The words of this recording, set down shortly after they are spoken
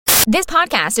This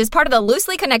podcast is part of the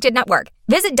Loosely Connected Network.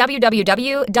 Visit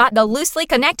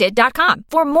www.thelooselyconnected.com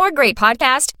for more great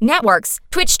podcast networks,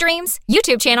 Twitch streams,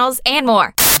 YouTube channels, and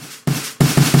more. I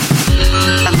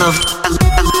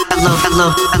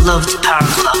love Power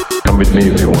Club. Come with me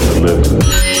if you want to live.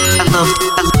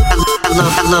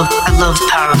 I love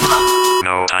Power Club.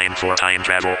 No time for time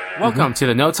travel. Welcome to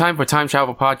the No Time for Time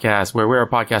Travel podcast, where we're a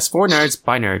podcast for nerds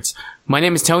by nerds. My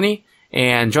name is Tony,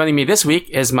 and joining me this week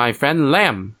is my friend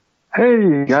Lam.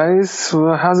 Hey guys,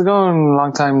 well, how's it going?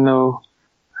 Long time no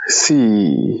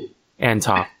see. And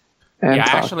talk.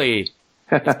 Actually,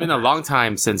 it's been a long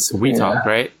time since we talked,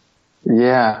 right?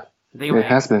 Yeah, I think it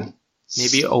has been.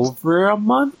 Maybe over a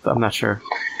month? I'm not sure.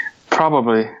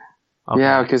 Probably. Okay.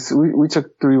 Yeah, because we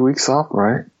took 3 weeks off,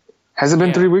 right? Has it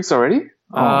been 3 weeks already?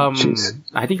 Oh, jeez.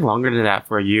 I think longer than that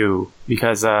for you,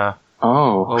 because what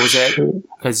was it?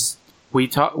 Because we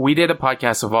did a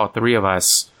podcast of all three of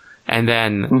us, and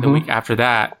then the week after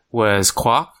that was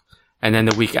Quack, and then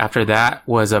the week after that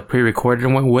was a pre-recorded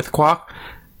one with Quack,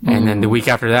 and then the week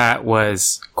after that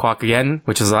was Quack again,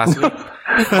 which was last week.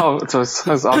 So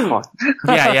it's all Quack.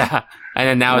 yeah. And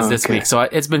then now it's this week, so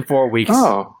it's been 4 weeks.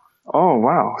 Oh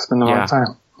wow, it's been a long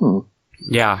time.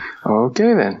 Yeah.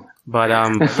 Okay then. But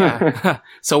yeah.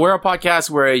 So we're a podcast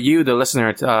where you, the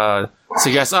listener,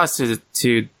 suggest us to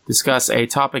discuss a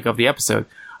topic of the episode.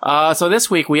 So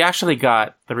this week we actually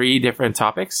got 3 different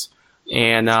topics,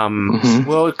 and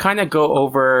we'll kind of go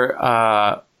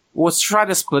over. We'll try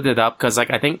to split it up because,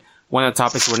 I think one of the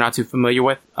topics we're not too familiar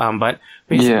with. But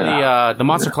basically, the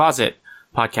Monster Closet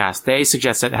podcast, they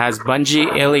suggested, has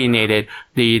Bungie alienated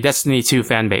the Destiny 2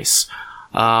 fan base.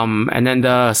 And then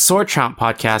the Sword Chomp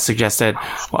podcast suggested,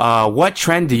 what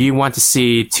trend do you want to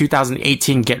see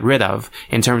 2018 get rid of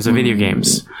in terms of video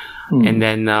games? And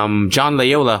then, John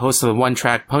Layola, host of the One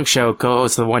Track Punk Show,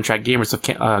 co-host of the One Track Gamers with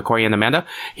Corey and Amanda,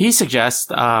 he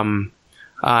suggests,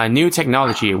 new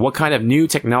technology. What kind of new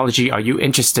technology are you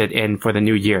interested in for the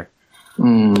new year?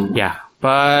 Yeah.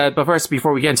 But first,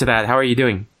 before we get into that, how are you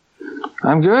doing?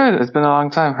 I'm good. It's been a long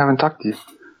time. Haven't talked to you.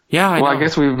 Yeah, I know. I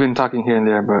guess we've been talking here and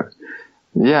there, but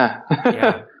yeah.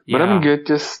 But I'm good.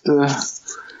 Just it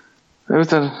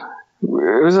was a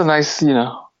nice,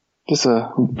 just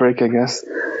a break, I guess.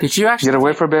 Did you actually get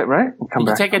away for a bit, right? Come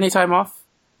back. Did you take any time off?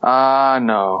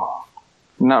 No,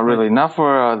 not really. Not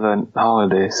for the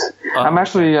holidays. I'm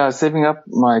actually saving up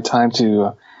my time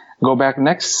to go back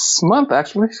next month,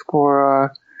 actually,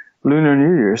 for Lunar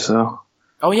New Year. So.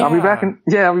 Oh yeah, I'll be back.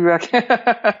 I'll be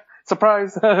back.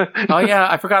 Surprise! Oh yeah,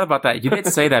 I forgot about that. You did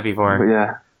say that before. But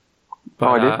yeah.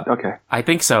 I did. Okay. I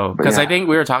think so, because I think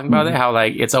we were talking about it. How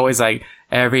it's always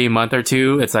every month or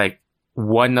two, it's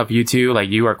one of you two,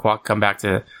 you or Quack, come back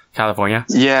to California.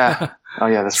 Yeah. Oh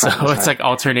yeah, that's right. So it's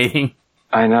alternating.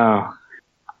 I know.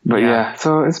 But yeah,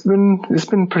 so it's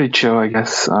been pretty chill, I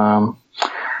guess. I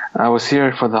was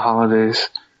here for the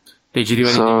holidays. Did you do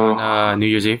anything on New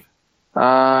Year's Eve?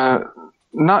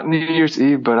 Not New Year's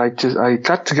Eve, but I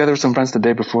got together with some friends the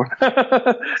day before.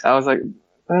 I was like,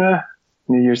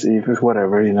 New Year's Eve is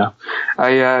whatever,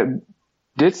 I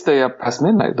did stay up past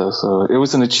midnight though, so it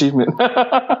was an achievement.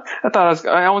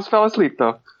 I almost fell asleep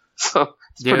though, so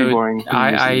it's pretty boring.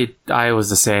 I was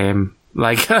the same.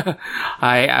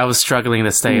 I was struggling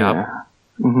to stay up.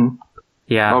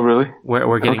 Yeah. Oh really?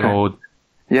 We're getting old.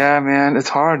 Yeah, man, it's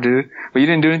hard, dude. But you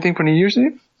didn't do anything for New Year's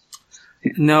Eve?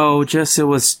 No, just it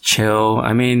was chill.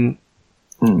 I mean,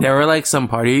 there were some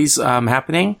parties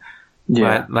happening,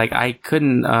 but I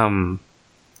couldn't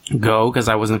go because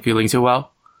I wasn't feeling too well.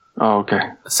 Oh,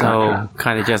 okay. So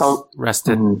kind of just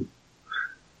rested.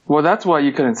 Well, that's why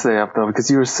you couldn't stay up though, because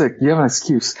you were sick. You have an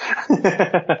excuse.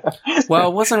 Well,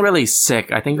 it wasn't really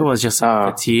sick. I think it was just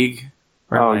fatigue.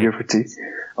 You're fatigued.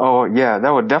 Oh yeah, that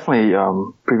would definitely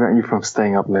prevent you from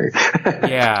staying up late.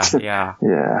 Yeah.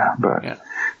 Yeah, but. Yeah.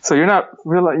 So you're not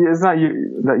really, it's not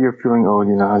you that you're feeling old,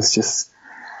 it's just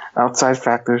outside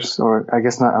factors, or I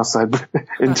guess not outside, but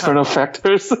internal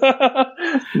factors. But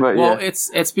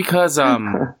it's because,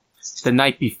 the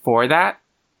night before that,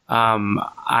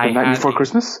 before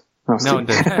Christmas? No,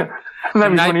 the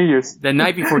night before New Year's. The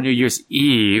night before New Year's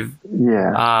Eve.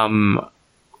 Yeah.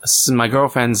 My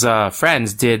girlfriend's,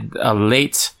 friends did a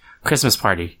late Christmas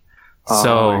party.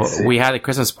 So we had a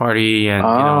Christmas party and,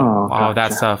 all of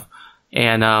that stuff.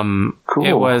 And cool.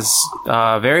 It was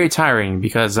very tiring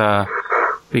because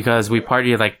we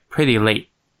partied pretty late.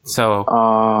 So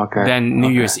then New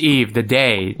Year's Eve, the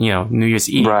day, New Year's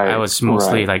Eve, I was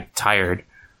mostly tired.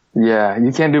 Yeah,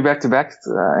 you can't do back-to-back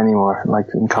anymore, like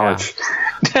in college.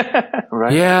 Yeah.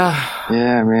 Right? Yeah.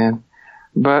 Yeah, man.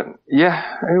 But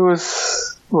yeah, it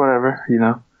was whatever,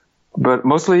 But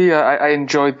mostly, I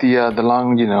enjoyed the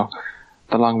long,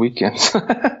 the long weekends.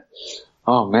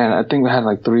 Oh man, I think we had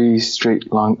like 3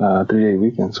 straight long 3-day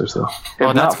weekends or so. Oh,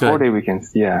 If that's not good. 4-day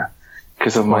weekends, yeah,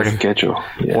 because of my 4-day. schedule.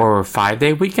 Yeah. Or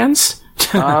 5-day weekends?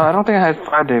 I don't think I had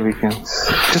 5-day weekends.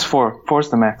 Just 4. 4's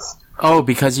the max. Oh,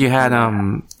 because you had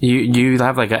you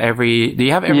have like do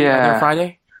you have every Yeah. other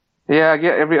Friday? Yeah, I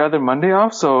get every other Monday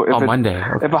off. So if Monday.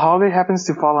 Okay. if a holiday happens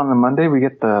to fall on a Monday, we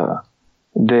get the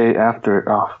day after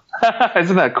off.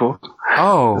 Isn't that cool?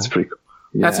 Oh, That's pretty cool.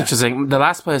 Yeah. that's interesting. The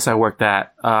last place I worked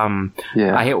at,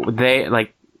 Yeah.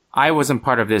 I wasn't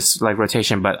part of this like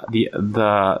rotation, but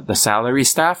the salary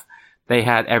staff, they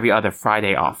had every other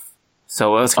Friday off.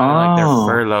 So it was kind of like their Oh.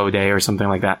 furlough day or something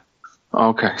like that.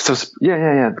 Okay. So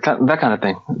yeah, that kind of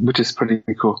thing, which is pretty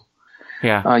cool.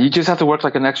 Yeah, You just have to work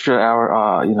like an extra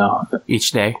hour,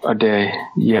 each day. a day.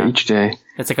 Yeah, each day.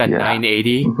 It's like a Yeah.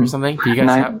 980 or something. Do you guys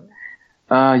Nine-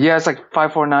 have? Yeah, it's like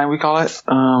 549 we call it.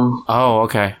 Oh,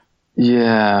 okay.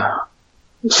 Yeah.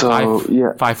 So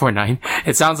yeah. 549.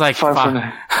 It sounds like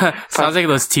 549. sounds like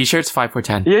those T-shirts 5 for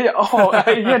 10. Yeah. Oh,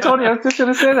 yeah, Tony. I was just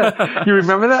gonna say that. You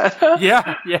remember that?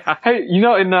 Yeah, yeah. Hey, in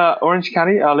Orange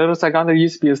County, Little Saigon, there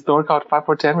used to be a store called 5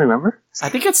 for 10. Remember? I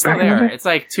think it's still Back in the there. day? It's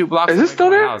like 2 blocks Is it away still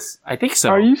from my there? house. I think so.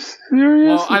 Are you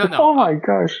serious? Well, I don't know. Oh my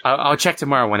gosh. I'll check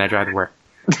tomorrow when I drive to work.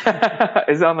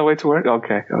 Is it on the way to work?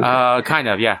 Okay. Kind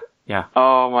of, yeah. Yeah.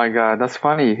 Oh my god, that's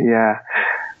funny. Yeah.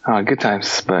 Good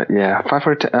times, but yeah, 5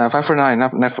 for 9,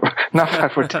 not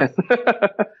 5 for 10.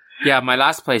 Yeah, my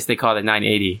last place, they call it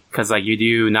 980. Because, like, you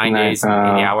do 9 days and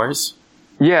 80 hours.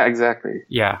 Yeah, exactly.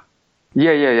 Yeah.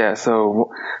 Yeah.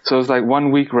 So it's like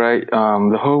 1 week, right?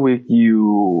 The whole week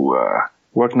you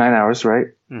work 9 hours, right?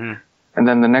 Mhm. And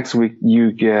then the next week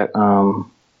you get no,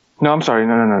 I'm sorry,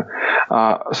 no.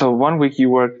 So 1 week you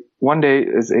work, 1 day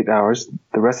is 8 hours,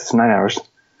 the rest is 9 hours,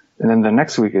 and then the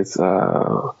next week is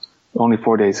only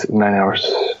 4 days, 9 hours.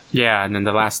 Yeah, and then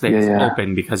the last day is Yeah.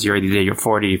 open because you already did your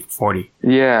 40.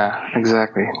 Yeah,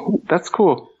 exactly. That's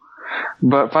cool.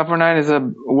 But 5 for 9 is a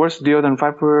worse deal than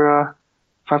 5 for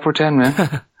 10,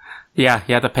 man. Yeah,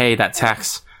 you have to pay that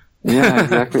tax. Yeah,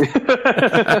 exactly.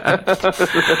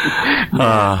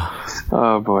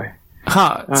 Oh boy.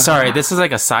 Sorry, this is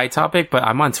like a side topic, but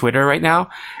I'm on Twitter right now,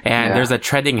 and Yeah. there's a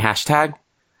trending hashtag,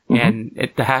 and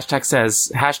the hashtag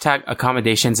says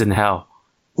 #accommodations in hell.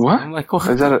 What? I'm like, what?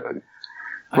 Is that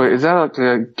is that like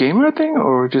a gamer thing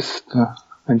or just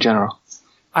in general?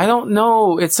 I don't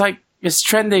know. It's like, it's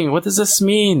trending. What does this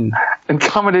mean?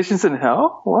 Accommodations in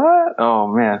hell? What? Oh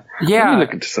man. Yeah. Let me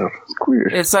look at this up. It's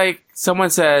weird. It's like someone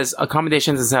says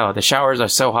accommodations in hell. The showers are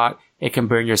so hot it can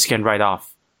burn your skin right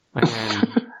off. And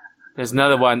then there's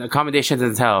another one. Accommodations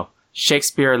in hell.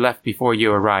 Shakespeare left before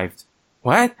you arrived.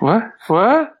 What? What?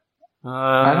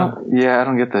 I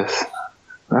don't get this.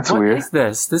 That's What weird. is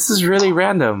this? This is really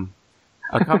random.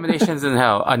 Accommodations in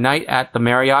hell. A night at the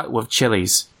Marriott with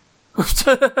Chili's.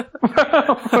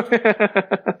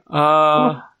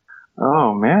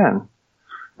 Oh man.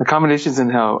 Accommodations in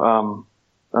hell.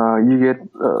 You get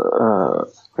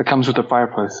it comes with a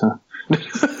fireplace, huh?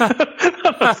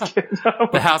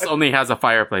 The house only has a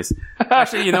fireplace.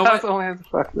 Actually, you know what? House only has a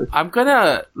fireplace. I'm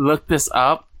gonna look this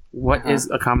up. What is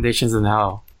accommodations in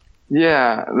hell?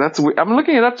 Yeah, that's weird. I'm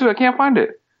looking it up too. I can't find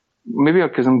it. Maybe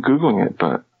because I'm Googling it,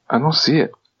 but I don't see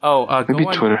it. Oh, Maybe go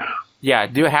on- Twitter. Yeah,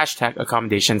 do a hashtag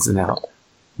accommodations in hell.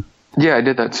 Yeah, I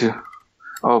did that too.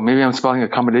 Oh, maybe I'm spelling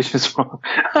accommodations wrong.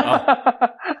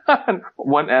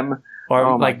 1 M. Or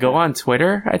Oh my like go on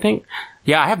Twitter, I think.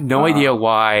 Yeah, I have no idea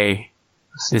why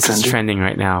this is trending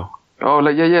right now. Oh,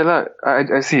 yeah. Look,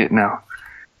 I see it now.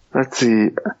 Let's see.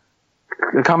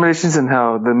 Accommodations in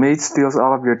hell. The maid steals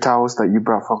all of your towels that you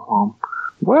brought from home.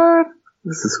 What?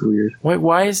 This is weird. Wait,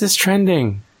 why is this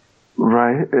trending?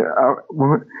 Right?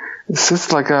 Is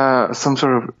this like some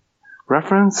sort of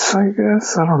reference, I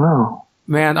guess? I don't know.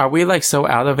 Man, are we like so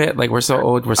out of it? Like we're so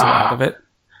old, we're so out of it?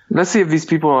 Let's see if these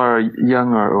people are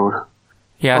young or old.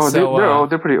 Yeah, Oh, so they're old.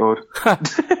 They're pretty old.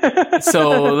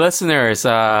 so listeners,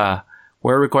 we're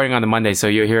recording on the Monday, so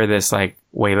you'll hear this like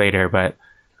way later, but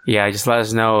yeah, just let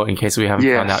us know in case we haven't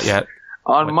Yes. found out yet.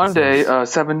 On what Monday,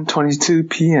 this 7:22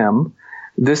 p.m.,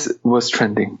 this was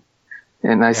trending.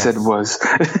 And I said was.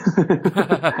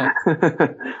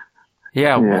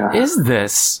 Yeah, what Yeah. is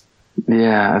this?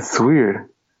 Yeah, it's weird.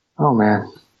 Oh, man.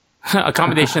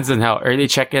 Accommodations in hell. Early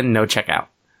check-in, no check-out.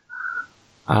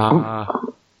 Oh,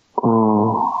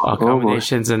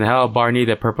 Accommodations in hell. Barney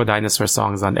the Purple Dinosaur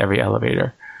songs on every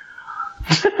elevator.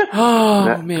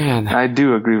 Oh, man. I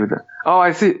do agree with that. Oh,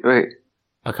 I see. Wait.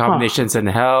 Accommodations in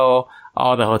hell.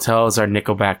 All the hotels are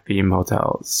Nickelback themed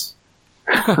hotels.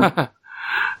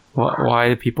 Why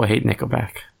do people hate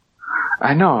Nickelback?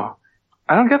 I know.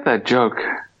 I don't get that joke.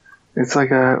 It's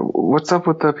like, what's up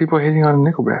with the people hating on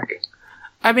Nickelback?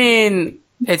 I mean,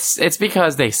 it's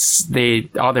because they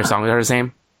all their songs are the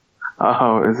same.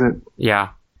 Oh, is it? Yeah.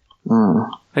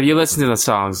 If you listen to the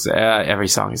songs, every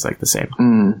song is like the same.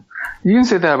 You can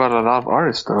say that about a lot of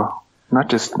artists, though. Not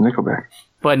just Nickelback.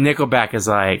 But Nickelback is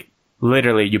like,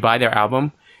 literally, you buy their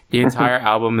album, the entire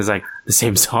album is like the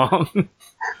same song.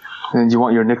 And you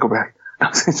want your Nickelback.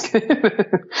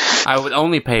 I would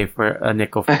only pay for a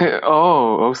nickel.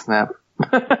 Oh, snap.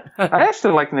 I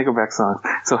actually like Nickelback songs.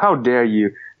 So how dare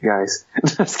you guys?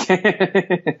 Just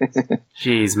kidding.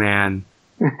 Jeez, man.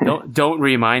 Don't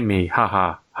remind me. Ha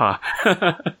ha ha.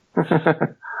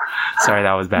 Sorry,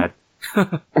 that was bad.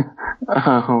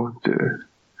 Oh, dude.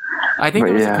 I think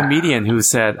there was a comedian who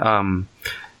said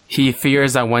he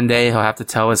fears that one day he'll have to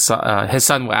tell his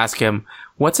son will ask him,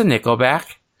 "What's a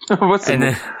Nickelback?" and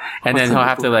then he'll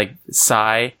have to like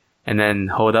sigh and then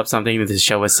hold up something to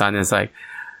show his son. And it's like,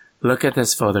 look at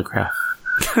this photograph.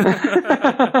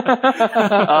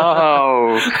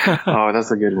 Oh,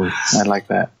 that's a good one. I like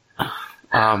that.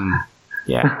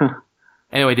 Yeah.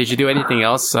 Anyway, did you do anything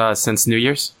else since New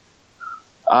Year's?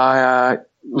 My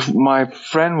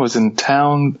friend was in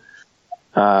town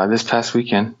this past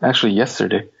weekend. Actually,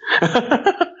 yesterday.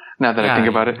 Now that I think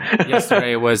about it.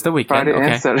 Yesterday was the weekend.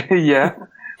 Friday and Saturday, yeah.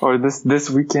 Or this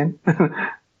weekend.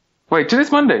 Wait,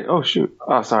 today's Monday. Oh, shoot.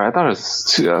 Oh, sorry. I thought it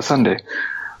was Sunday.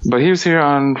 But he was here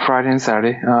on Friday and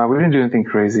Saturday. We didn't do anything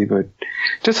crazy, but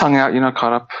just hung out,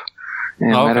 caught up.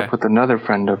 And met up with another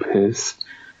friend of his.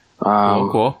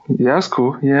 Cool. Yeah, it was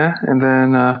cool. Yeah. And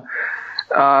then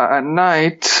at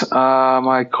night,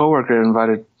 my coworker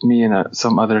invited me and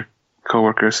some other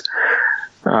coworkers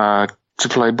to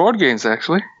play board games,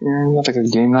 actually. Like a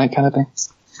game night kind of thing.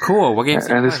 Cool. What games?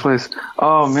 At this place.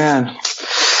 Oh, man.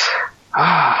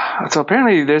 So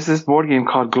apparently there's this board game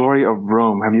called Glory of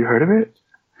Rome. Have you heard of it?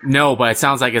 No, but it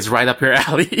sounds like it's right up your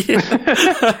alley.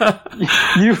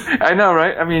 I know,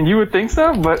 right? I mean, you would think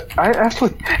so, but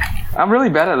I'm really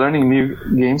bad at learning new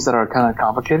games that are kind of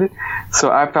complicated.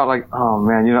 So I felt like, oh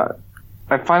man,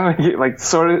 I finally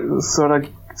sort of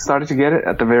started to get it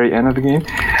at the very end of the game,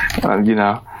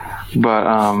 But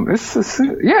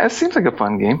it seems like a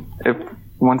fun game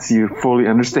once you fully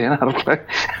understand how to play.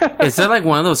 Is that like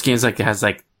one of those games like that has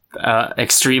like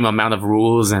extreme amount of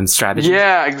rules and strategy?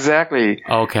 Yeah, exactly.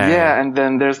 Okay. Yeah, and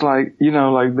then there's like they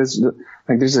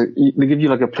give you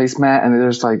like a placemat, and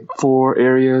there's like 4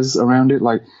 areas around it,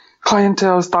 like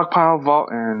clientele, stockpile, vault,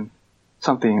 and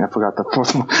something. I forgot the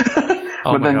 4th one.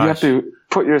 But then you have to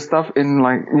put your stuff in,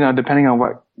 like, depending on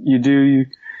what you do,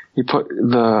 you put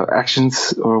the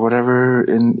actions or whatever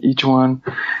in each one,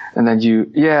 and then I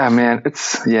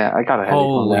got a headache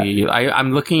on that.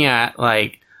 I'm looking at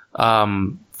like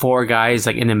 4 guys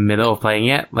like in the middle of playing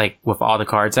it, like with all the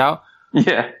cards out.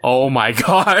 Yeah. Oh my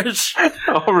gosh.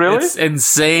 Oh really? It's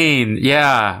insane.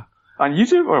 Yeah. On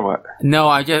YouTube or what? No,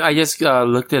 I just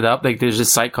looked it up. Like there's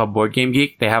this site called Board Game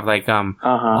Geek. They have like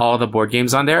all the board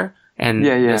games on there. And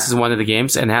this is one of the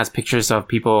games, and it has pictures of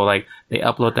people, like, they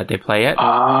upload that they play it.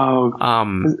 Oh.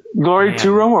 Glory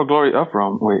to Rome or Glory of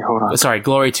Rome? Wait, hold on. Sorry,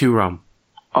 Glory to Rome.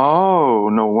 Oh,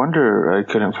 no wonder I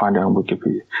couldn't find it on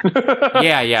Wikipedia.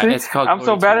 Yeah, See? it's called I'm Glory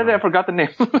so bad at Rome. it, I forgot the name.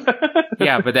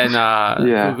 Yeah, but then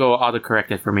Google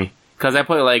auto-corrected for me. Because I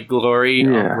put, like, Glory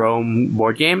of Rome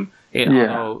board game. It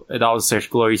auto searched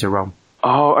Glory to Rome.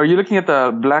 Oh, are you looking at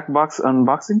the black box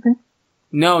unboxing thing?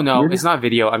 No, it's not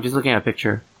video. I'm just looking at a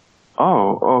picture.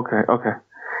 Oh, okay.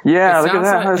 Yeah, look at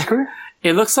that. That's cool.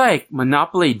 It looks like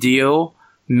Monopoly Deal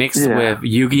mixed with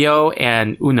Yu-Gi-Oh!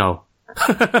 And Uno.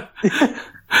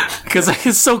 Because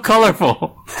it's so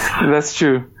colorful. That's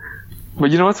true. But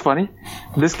you know what's funny?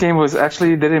 This game was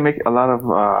actually, they didn't make a lot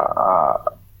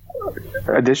of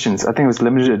editions. I think it was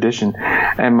limited edition.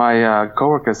 And my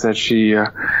coworker said she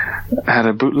had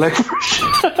a bootleg version.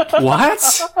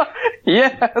 What?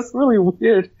 Yeah, it's really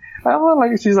weird. I don't know,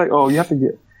 like, she's like, oh, you have to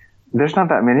get... There's not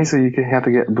that many, so you have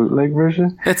to get a bootleg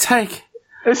version. It's like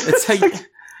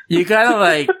you gotta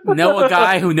like know a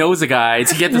guy who knows a guy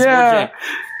to get this board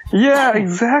game. Yeah,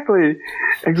 exactly.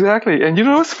 And you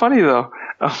know what's funny though?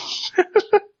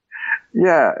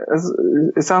 Yeah,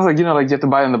 it sounds like, like you have to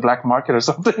buy it on the black market or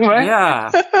something, right?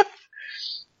 Yeah.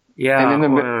 Yeah. And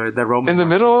in the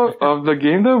middle of the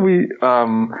game though, we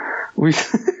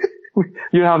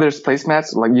how there's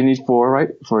placemats, like you need 4, right?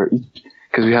 For each,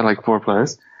 because we had like 4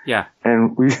 players. Yeah.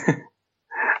 And we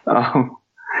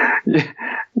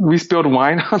we spilled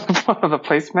wine on the front of the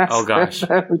placemats. Oh gosh.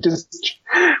 I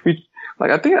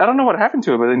don't know what happened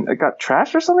to it, but then it got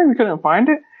trashed or something. We couldn't find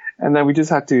it. and then we just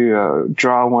had to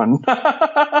draw one.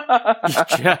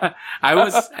 Yeah, I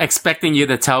was expecting you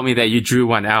to tell me that you drew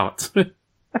one out.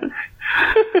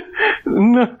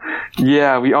 No.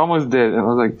 Yeah, we almost did, and I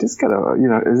was like, just gotta,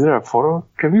 is there a photo?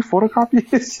 Can we photocopy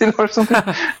this, or something?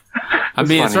 I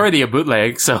mean, it's already a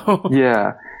bootleg, so.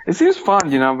 Yeah, it seems fun,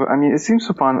 but I mean, it seems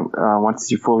so fun once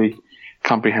you fully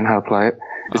comprehend how to play it.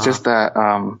 It's just that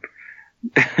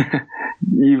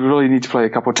you really need to play a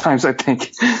couple of times, I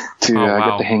think, to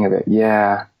get the hang of it.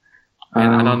 Yeah.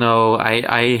 And I don't know.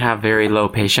 I have very low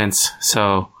patience,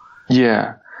 so.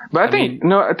 Yeah. But I think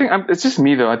it's just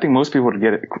me though. I think most people would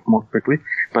get it more quickly,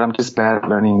 but I'm just bad at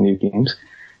learning new games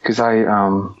because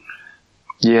so.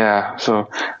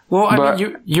 Well, I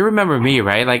mean, you remember me,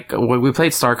 right? Like when we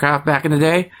played StarCraft back in the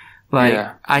day,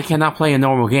 I cannot play a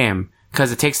normal game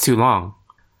because it takes too long.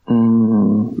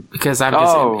 Because I'm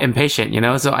just impatient,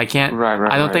 so I can't.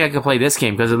 I don't think I could play this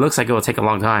game because it looks like it will take a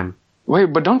long time.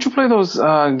 Wait, but don't you play those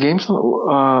games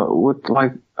with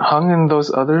like Hung and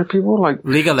those other people, like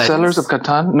League of Legends? Settlers of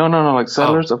Catan? No, like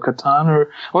Settlers of Catan,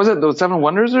 or what was it, those Seven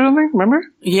Wonders or something? Remember?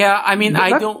 Yeah, I mean,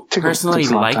 I don't personally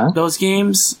like those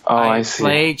games. I see.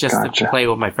 Play just to play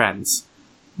with my friends,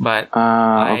 but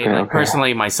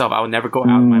personally myself, I would never go out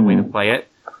of my way to play it.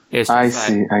 It's just I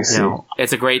see.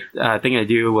 It's a great thing to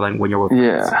do when you're with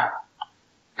friends. Yeah.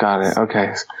 Got it.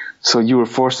 Okay. So you were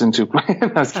forced into playing. I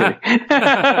was kidding.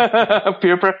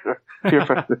 Peer pressure.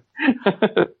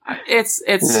 It's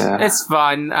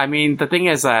fun. I mean, the thing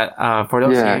is that for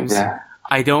those games,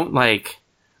 I don't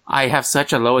I have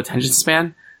such a low attention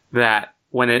span that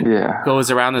when it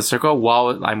goes around in a circle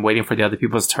while I'm waiting for the other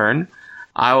people's turn,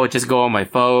 I will just go on my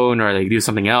phone or do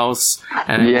something else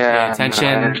and pay attention.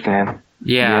 I understand.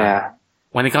 Yeah.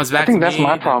 When it comes back, I think that's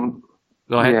my problem.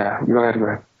 Go ahead. Yeah. Go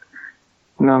ahead.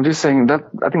 No, I'm just saying that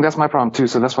I think that's my problem too.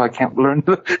 So that's why I can't learn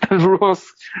the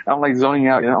rules. I'm zoning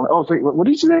out. Oh, wait, what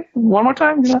did you say? One more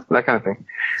time? That kind of thing.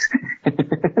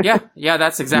 yeah,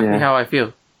 that's exactly how I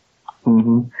feel.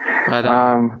 Mm-hmm. But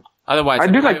otherwise,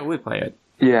 I would play it.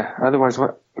 Yeah. Otherwise,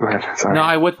 what? Go ahead. Sorry. No,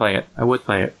 I would play it. I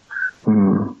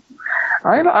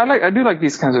do like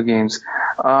these kinds of games.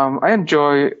 I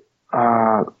enjoy.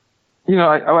 I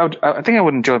think I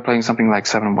would enjoy playing something like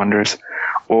Seven Wonders,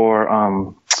 or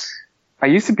I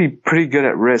used to be pretty good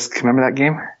at Risk. Remember that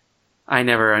game? I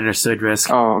never understood Risk.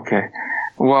 Oh, okay.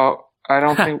 Well, I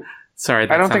don't think. Sorry,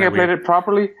 I don't think I played it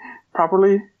properly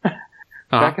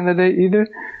back in the day either.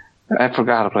 I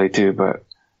forgot how to play too, but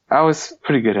I was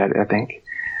pretty good at it, I think.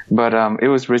 But it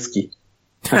was risky.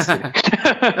 I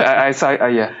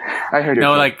heard it.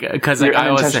 No, because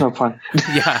I was fun.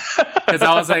 Yeah, because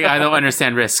I was like, I don't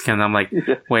understand Risk, and I'm like,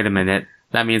 wait a minute,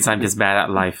 that means I'm just bad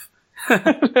at life.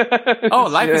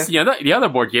 Life is the other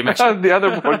board game. Actually. The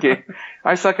other board game.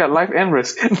 I suck at life and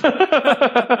Risk.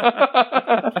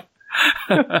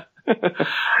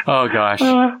 Oh gosh.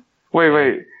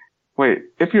 Wait.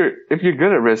 If you're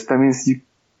good at Risk, that means you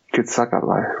could suck at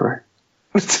life, right?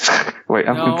 Wait,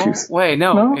 I'm confused. Wait,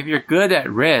 no. If you're good at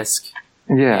Risk,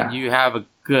 and you have a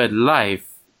good life.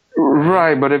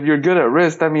 Right, but if you're good at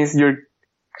Risk, that means you're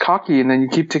cocky, and then you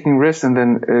keep taking risks, and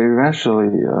then eventually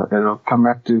it'll come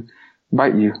back to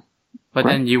bite you. But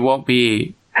then you won't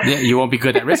be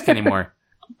good at Risk anymore.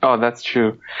 Oh, that's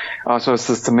true. Oh, so it's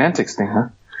a semantics thing, huh?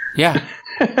 Yeah.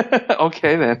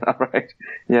 Okay then. All right.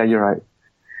 Yeah, you're right.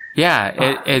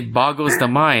 Yeah, it boggles the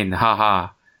mind. Haha.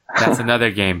 That's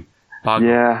another game. Boggle.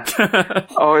 Yeah.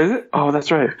 Oh, is it? Oh,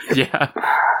 that's right. Yeah.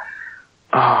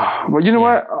 Oh, well, you know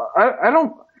what? I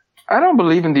don't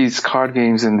believe in these card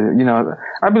games, and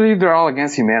I believe they're all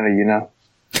against humanity.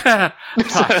 Gosh.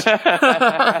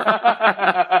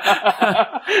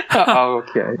 Oh,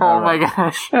 okay. Oh my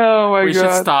gosh. Oh my god. We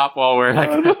should stop while we're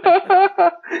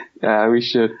Yeah, we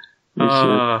should.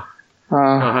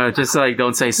 Just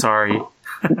don't say sorry.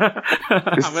 I'm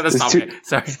gonna stop it.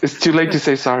 Sorry. It's too late to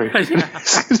say sorry.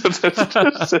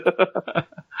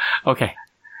 Okay.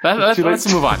 Let's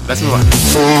move on.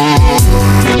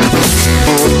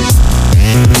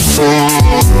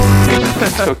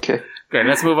 Okay. Good.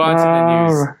 Let's move on to the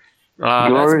news.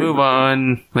 Let's move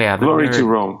on. Yeah. Glory to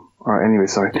Rome. All right. Anyway,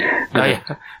 sorry. Oh yeah.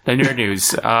 The nerd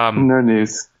news. Nerd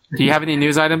news. Do you have any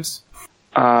news items?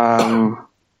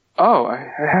 Oh, I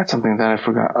had something that I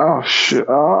forgot. Oh, shit.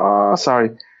 Oh,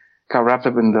 sorry. Got wrapped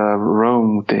up in the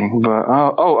Rome thing, but,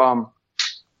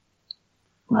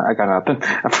 I got nothing.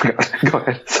 I forgot. Go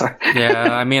ahead. Sorry.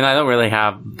 Yeah, I mean, I don't really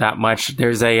have that much.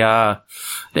 There's a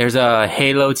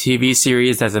Halo TV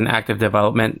series that's in active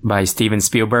development by Steven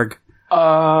Spielberg.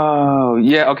 Oh,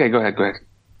 yeah. Okay, go ahead.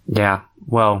 Yeah.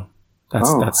 Well,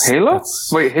 that's Halo?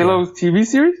 Wait, Halo TV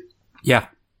series? Yeah.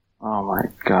 Oh my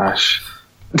gosh.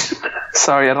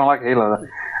 Sorry, I don't like Halo.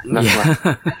 That's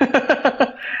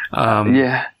why.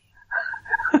 Yeah.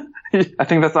 I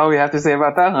think that's all we have to say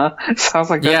about that, huh? Sounds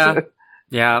like that's it.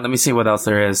 Yeah, let me see what else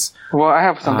there is. Well, I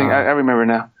have something. I remember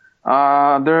now.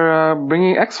 They're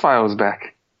bringing X-Files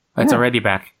back. It's already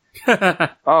back.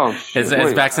 Oh, shit.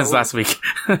 It's back since last week.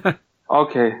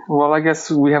 Okay. Well, I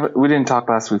guess we didn't talk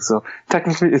last week, so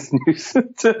technically it's news.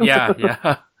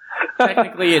 Yeah.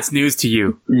 Technically, it's news to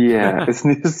you. Yeah, it's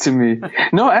news to me.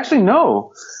 No, actually,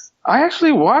 no. I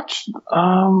actually watched.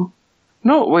 No,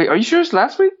 wait. Are you sure it's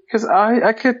last week? Because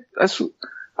I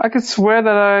could swear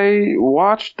that I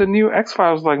watched the new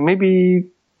X-Files like maybe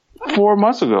 4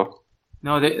 months ago.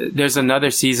 No, there's another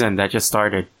season that just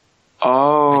started.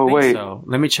 Oh, wait. So.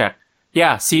 Let me check.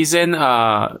 Yeah, season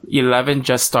 11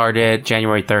 just started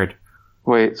January 3rd.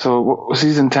 Wait, so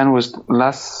season 10 was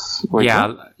last... Wait,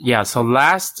 yeah. So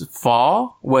last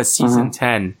fall was season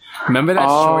 10. Remember that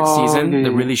short season?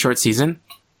 The really short season?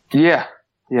 Yeah,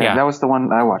 that was the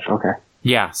one I watched. Okay.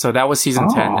 Yeah, so that was season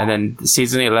 10, and then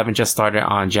season 11 just started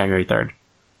on January 3rd.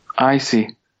 I see.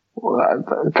 Well,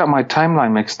 I got my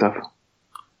timeline mixed up.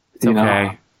 It's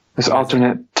okay. This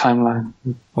alternate timeline.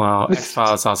 Well,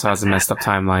 X-Files also has a messed up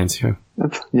timeline, too.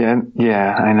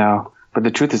 Yeah, I know. But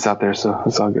the truth is out there, so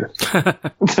it's all good.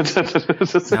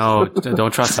 No,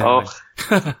 don't trust anyone.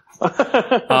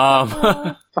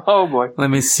 Oh, boy. Let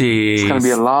me see. It's going to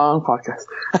be a long podcast.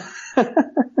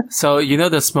 So, you know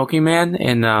the smoking man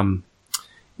in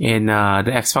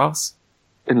the X-Files?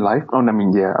 In life? Oh, I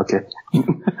mean, yeah, okay.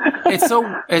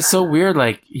 It's so weird.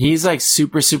 Like, he's like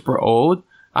super, super old.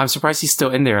 I'm surprised he's still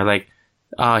in there. Like,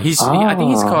 I think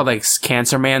he's called like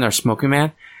Cancer Man or Smoking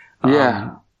Man.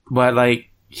 Yeah. But like,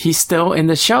 he's still in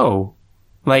the show.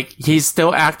 Like, he's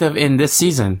still active in this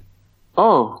season.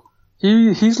 Oh,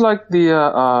 he's like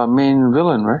the main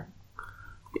villain, right?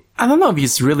 I don't know if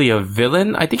he's really a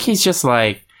villain. I think he's just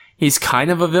like, he's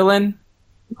kind of a villain.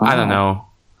 I don't know.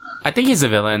 I think he's a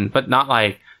villain, but not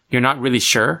like, you're not really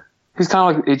sure. He's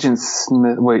kind of like Agent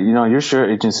Smith. Wait, you're sure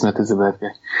Agent Smith is a bad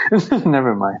guy?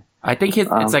 Never mind. I think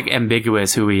it's like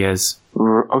ambiguous who he is.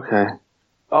 Okay.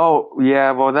 Oh,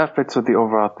 yeah, well, that fits with the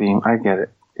overall theme. I get it.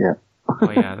 Yeah.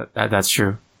 Oh, yeah, that's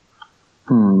true.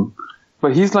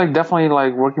 But he's like definitely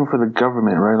like working for the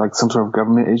government, right? Like some sort of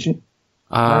government agent?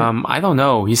 Right? I don't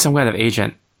know. He's some kind of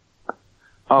agent.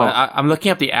 Oh. But I'm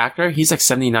looking up the actor. He's like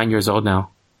 79 years old now.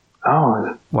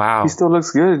 Oh. Wow. He still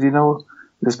looks good,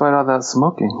 despite all that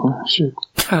smoking. Shit.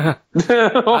 I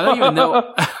don't even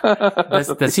know.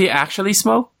 Does he actually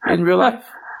smoke in real life?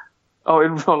 Oh,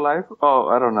 in real life? Oh,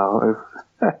 I don't know.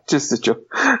 Just a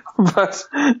joke. But,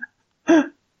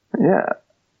 yeah.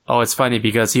 Oh, it's funny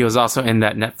because he was also in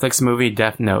that Netflix movie,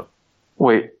 Death Note.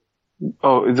 Wait.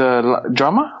 Oh, the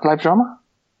drama? Live drama?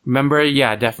 Remember,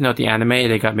 Death Note, the anime,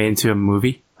 they got made into a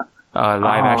movie. Live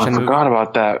action movie. I forgot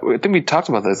about that. I think we talked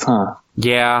about this, huh?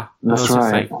 Yeah. That's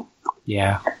right.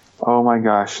 Yeah. Oh my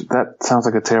gosh. That sounds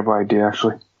like a terrible idea,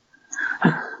 actually.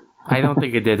 I don't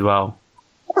think it did well.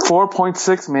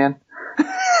 4.6, man.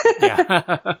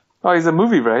 Yeah. Oh, it's a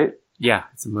movie, right? Yeah,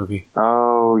 it's a movie.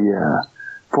 Oh, yeah.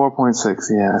 4.6.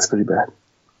 Yeah, that's pretty bad.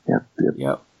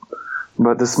 Yep.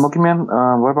 But the Smoking Man,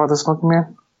 what about the Smoking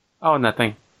Man? Oh,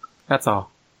 nothing. That's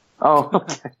all. Oh,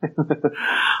 okay.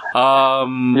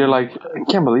 You're like, I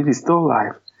can't believe he's still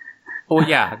alive. Oh,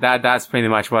 yeah, that's pretty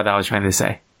much what I was trying to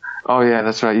say. Oh, yeah,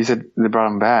 that's right. You said they brought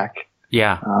him back.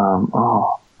 Yeah.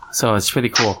 So it's pretty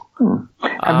cool.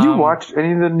 Have you watched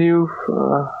any of the new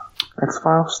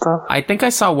X-Files stuff? I think I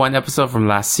saw one episode from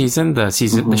last season,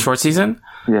 the short season.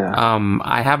 Yeah.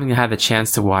 I haven't had the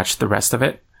chance to watch the rest of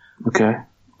it. Okay.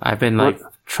 I've been like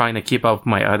trying to keep up with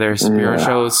my other superhero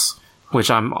shows, which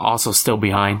I'm also still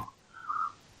behind.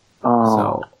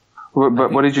 Oh. So,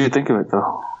 but what did you think of it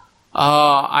though?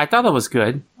 I thought it was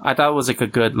good. I thought it was like a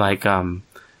good kind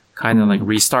of like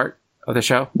restart of the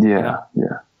show. Yeah.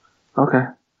 Yeah. Okay.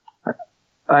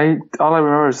 All I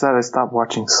remember is that I stopped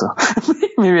watching, so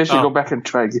maybe I should go back and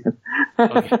try again.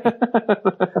 Okay.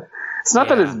 It's not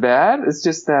that it's bad. It's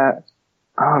just that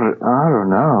I don't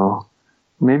know.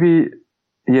 Maybe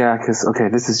because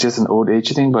this is just an old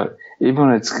age thing. But even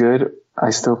when it's good,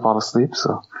 I still fall asleep.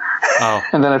 So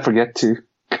and then I forget to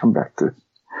come back to it,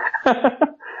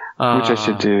 which I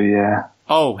should do. Yeah.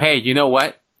 Oh, hey, you know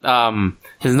what?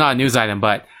 This is not a news item,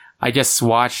 but I just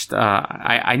watched,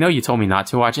 I know you told me not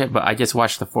to watch it, but I just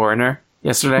watched The Foreigner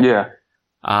yesterday. Yeah.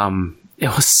 It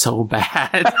was so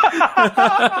bad.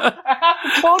 I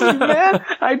told you, man.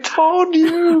 I told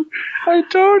you.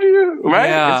 Right?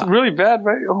 Yeah. It's really bad,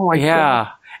 right? Oh my God.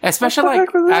 Yeah. Especially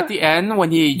like at the end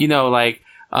when he, okay,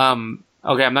 I'm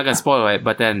not going to spoil it,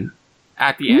 but then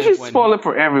at the You end, should when spoil it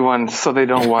for everyone so they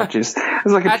don't watch it. It's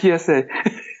like a PSA.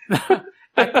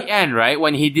 at the end, right,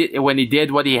 when he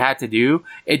did what he had to do,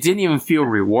 it didn't even feel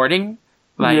rewarding.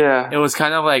 Like, Yeah. it was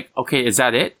kind of like, okay, is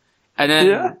that it? And then,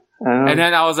 Yeah. and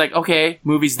then I was like, okay,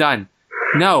 movie's done.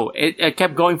 No, it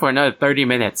kept going for another 30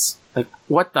 minutes. Like,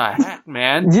 what the heck,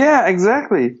 man? Yeah,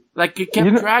 exactly. Like, it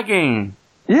kept dragging.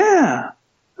 Yeah.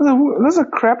 That's a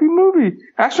crappy movie.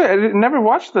 Actually, I never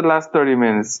watched the last 30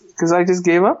 minutes because I just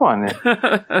gave up on it.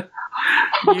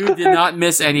 You did not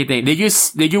miss anything. Did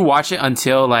you watch it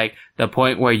until like the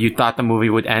point where you thought the movie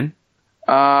would end?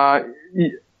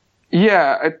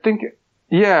 Yeah, I think,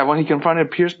 when he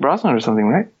confronted Pierce Brosnan or something,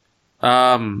 right?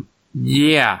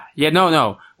 Yeah.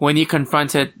 No. When he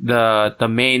confronted the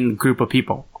main group of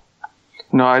people.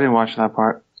 No, I didn't watch that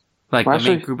part. Like Well, the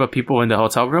main actually- group of people in the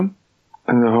hotel room?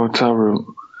 In the hotel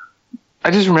room. I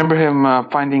just remember him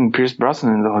finding Pierce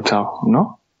Brosnan in the hotel,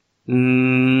 no?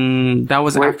 That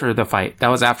was Wait. after the fight. That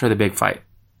was after the big fight.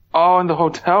 Oh, in the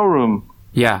hotel room.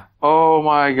 Yeah. Oh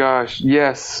my gosh,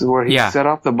 yes, where he Yeah. set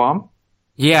off the bomb.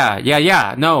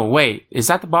 Yeah. No, wait. Is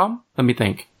that the bomb? Let me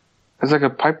think. It's like a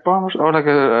pipe bomb or like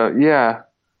a, yeah.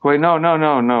 Wait, no.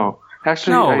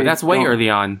 Actually, No, that's way early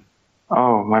on.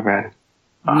 Oh, my bad.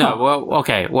 No, well,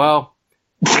 okay. Well,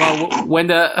 when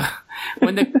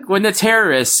the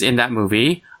terrorists in that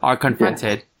movie are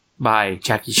confronted by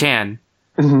Jackie Chan,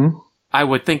 Mm-hmm. I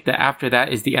would think that after that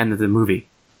is the end of the movie.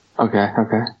 Okay.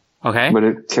 Okay? But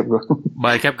it kept going.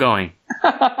 But it kept going.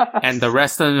 And the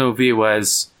rest of the movie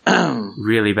was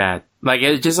really bad. Like,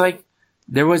 it just like,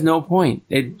 there was no point.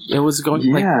 It was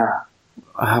going like, Yeah.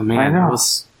 oh man, I know. it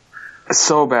was,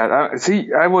 So bad.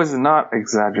 I was not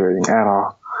exaggerating at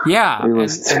all. yeah. It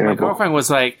was and my terrible. girlfriend was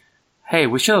like, hey,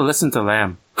 we should have listened to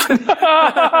Lamb.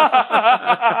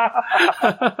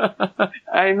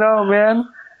 I know, man.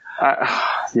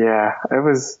 Yeah, it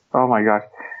was, oh my gosh.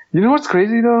 You know what's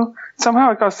crazy though?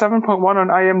 Somehow it got 7.1 on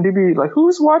IMDb. Like,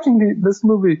 who's watching this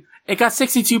movie? It got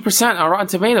 62% on Rotten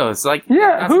Tomatoes. Like,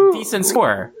 Yeah, that's who- a decent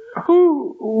score.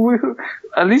 Who,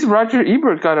 at least Roger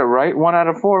Ebert got it right, 1 out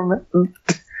of 4.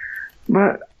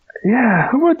 But, yeah,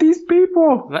 who are these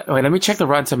people? Wait, let me check the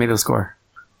Rotten Tomatoes score.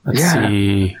 Let's Yeah.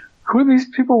 see. Who are these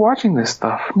people watching this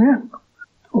stuff, man?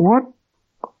 What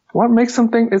makes them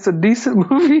think it's a decent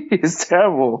movie? It's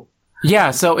terrible.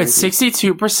 Yeah, so it's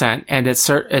 62%, and it's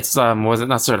was it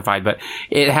not certified, but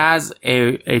it has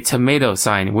a tomato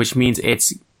sign, which means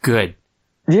it's good.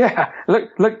 Yeah, look,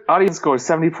 audience score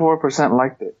 74%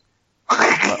 liked it.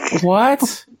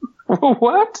 What?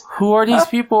 What? Who are these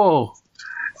people?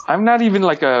 I'm not even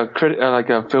like a like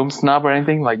a film snob or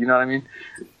anything. Like, you know what I mean?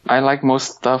 I like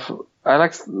most stuff. I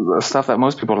like stuff that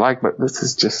most people like, but this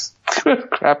is just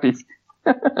crappy.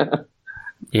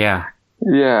 Yeah,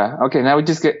 Yeah. Okay. Now we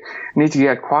just need to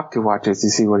get Quack to watch it to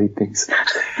see what he thinks.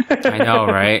 I know,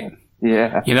 right?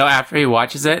 Yeah. You know, after he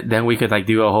watches it, then we could like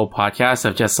do a whole podcast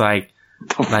of just like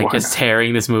just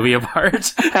tearing this movie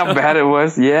apart. How bad it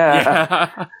was. Yeah.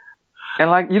 Yeah. And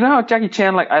like, you know how Jackie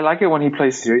Chan, like, I like it when he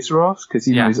plays serious roles because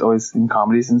you know Yeah. he's always in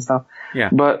comedies and stuff. Yeah.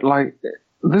 But like,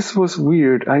 this was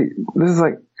weird. This is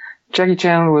like, Jackie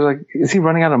Chan was like, is he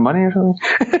running out of money or something?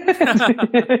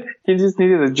 He just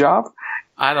needed a job.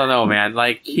 I don't know, man.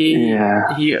 Like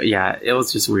Yeah. it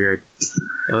was just weird.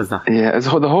 It was not. Yeah, the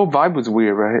whole vibe was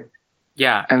weird, right?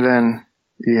 Yeah. And then,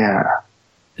 yeah.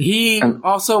 He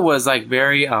also was like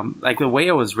very, like the way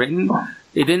it was written,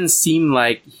 it didn't seem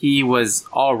like he was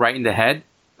all right in the head.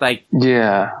 Like,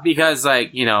 Yeah. because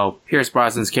like, you know, Pierce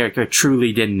Brosnan's character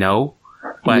truly didn't know,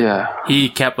 but Yeah. he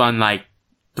kept on like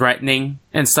threatening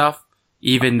and stuff,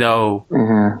 even though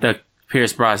Mm-hmm. the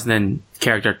Pierce Brosnan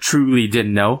character truly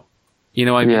didn't know. You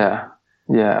know what I mean? Yeah.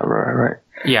 Yeah, right.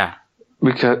 Yeah.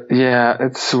 Because, yeah,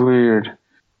 it's weird.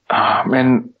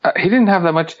 And he didn't have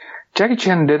that much, Jackie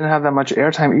Chan didn't have that much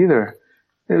airtime either.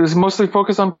 It was mostly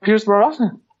focused on Pierce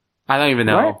Brosnan. I don't even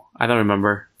know. Right? I don't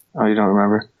remember. Oh, you don't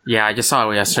remember? Yeah, I just saw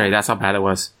it yesterday. That's how bad it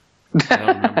was. I don't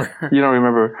remember. You don't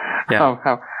remember Yeah.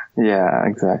 how, yeah,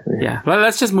 exactly. Yeah. Well,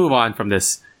 let's just move on from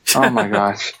this. Oh my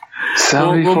gosh.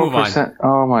 We'll move 74%.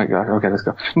 Oh my gosh. Okay, let's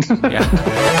go. Yeah.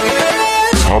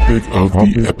 Topic of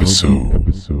the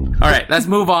episode. All right, let's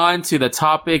move on to the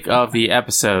topic of the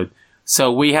episode. So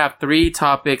we have 3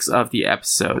 topics of the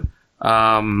episode.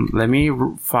 Let me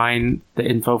find the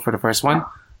info for the first one.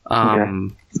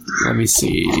 Let me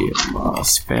see.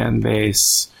 Lost fan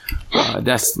base.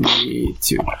 Destiny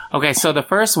 2. Okay, so the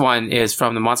first one is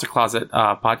from the Monster Closet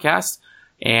podcast.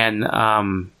 And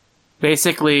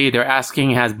basically, they're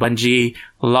asking, has Bungie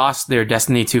lost their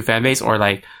Destiny 2 fan base? Or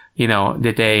like, you know,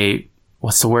 did they...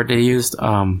 What's the word they used?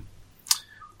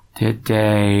 Did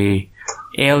they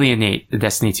alienate the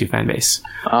Destiny 2 fan base.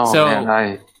 Oh, So-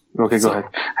 man. Okay, go ahead.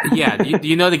 Yeah, do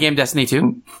you know the game Destiny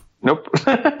 2? Nope.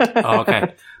 Oh,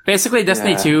 okay. Basically,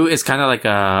 Destiny Yeah. 2 is kind of like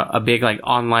a big like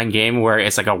online game where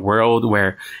it's like a world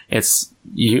where it's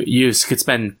you could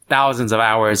spend thousands of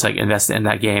hours like invested in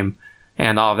that game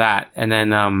and all that, and then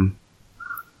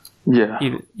Yeah.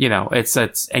 you know it's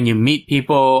and you meet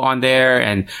people on there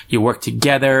and you work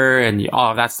together and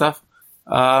all of that stuff.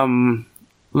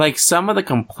 Like some of the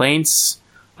complaints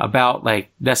about like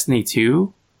Destiny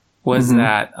 2 was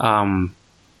that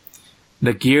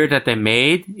the gear that they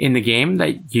made in the game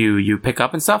that you pick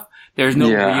up and stuff, there's no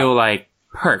Yeah. real like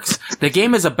perks. The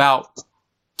game is about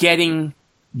getting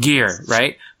gear,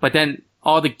 right? But then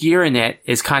all the gear in it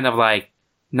is kind of like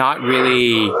not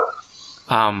really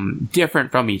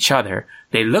different from each other.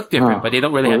 They look different, Huh. but they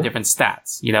don't really have different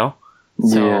stats, you know?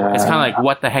 So Yeah. it's kind of like,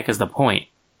 what the heck is the point?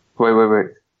 Wait.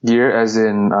 Gear as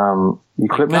in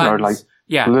equipment or like Guns.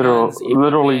 Yeah, guns,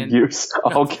 literally equipment. gears?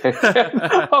 Okay.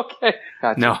 Okay.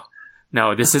 Gotcha.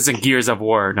 No, this isn't Gears of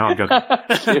War. No, I'm joking.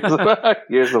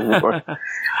 Gears of War.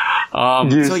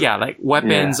 So yeah, like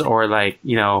weapons or like,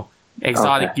 you know,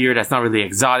 exotic Okay. gear that's not really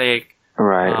exotic.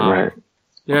 Right, right.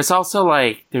 There's also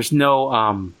like, there's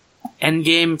no, end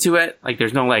game to it. Like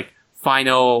there's no like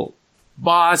final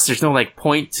boss. There's no like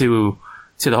point to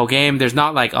the whole game. There's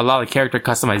not like a lot of character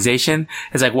customization.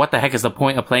 It's like, what the heck is the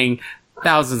point of playing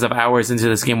thousands of hours into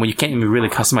this game when you can't even really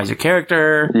customize your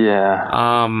character?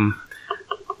 Yeah.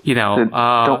 You know,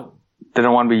 They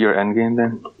don't want to be your end game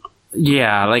then?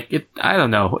 yeah, like I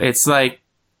don't know. It's like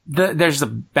there's a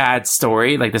bad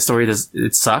story. Like the story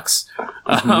it sucks.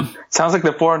 Sounds like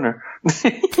The Foreigner.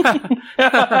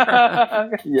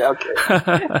 Yeah,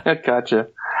 okay. Gotcha.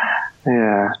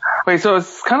 Yeah. Wait, so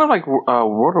it's kind of like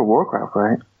World of Warcraft,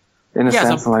 right? In a Yeah,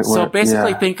 sense, so, like so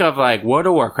basically yeah. think of like World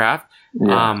of Warcraft,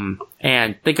 Yeah.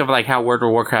 and think of like how World of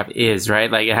Warcraft is,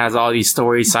 right? Like it has all these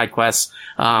stories, side quests,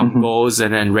 Mm-hmm. goals,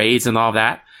 and then raids and all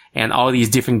that, and all these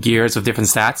different gears with different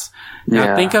stats. Now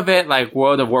Yeah. think of it like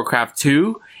World of Warcraft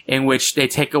 2, in which they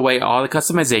take away all the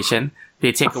customization,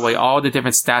 they take away all the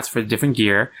different stats for the different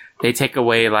gear, they take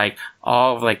away like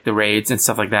all of like the raids and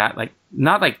stuff like that. Like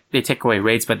not like they take away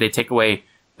raids, but they take away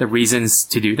the reasons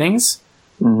to do things.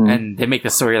 Mm-hmm. And they make the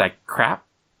story like crap.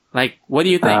 Like, what do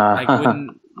you think? Like,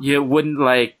 wouldn't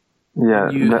like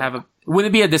Yeah. wouldn't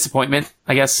it be a disappointment?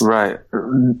 I guess. Right.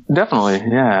 Definitely.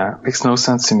 Yeah. Makes no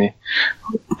sense to me.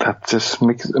 That just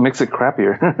makes it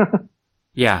crappier.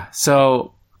 Yeah.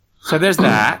 So there's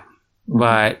that.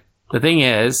 But the thing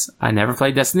is, I never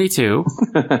played Destiny 2.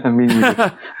 Me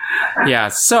neither. Yeah.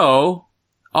 So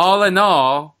all in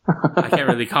all, I can't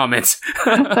really comment.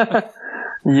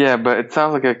 Yeah, but it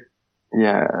sounds like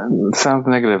it sounds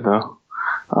negative though.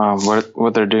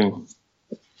 What they're doing.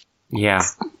 Yeah.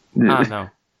 I don't know.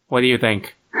 What do you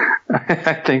think?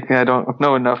 I think I don't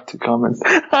know enough to comment.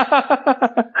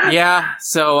 Yeah.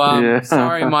 So, Yeah.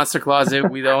 sorry, Monster Closet.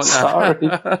 We don't, Sorry.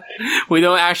 we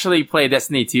don't actually play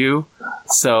Destiny 2.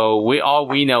 So all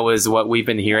we know is what we've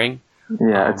been hearing.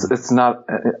 Yeah, it's not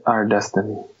our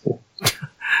destiny.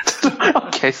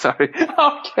 Okay, sorry.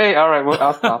 Okay, all right. Well,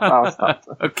 I'll stop.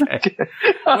 Okay.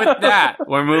 With that,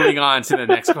 we're moving on to the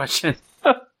next question.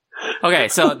 Okay,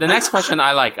 so the next question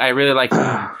I really like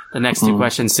the next two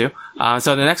questions too.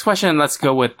 So the next question, let's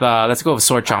go with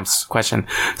Sword Chomp's question.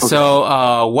 Okay.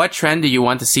 So, what trend do you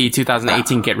want to see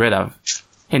 2018 get rid of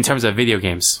in terms of video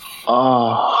games?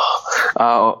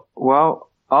 Well,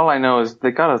 all I know is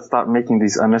they gotta stop making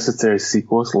these unnecessary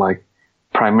sequels, like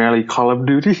primarily Call of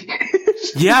Duty.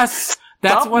 Yes,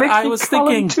 that's what I was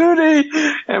thinking. Call of Duty,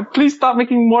 and please stop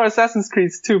making more Assassin's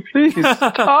Creeds too. Please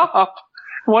stop.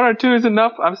 1 or 2 is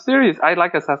enough. I'm serious. I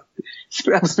like Assassin's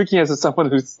Creed. I'm speaking as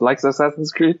someone who likes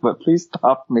Assassin's Creed, but please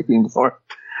stop making more.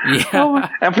 Yeah.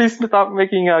 And please stop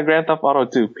making Grand Theft Auto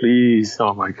 2. Please.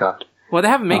 Oh my god. Well, they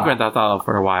haven't made Grand Theft Auto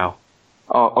for a while.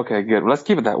 Oh, okay, good. Let's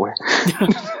keep it that way.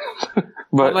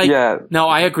 But like, yeah. No,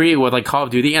 I agree with like Call of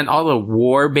Duty and all the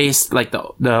war-based, like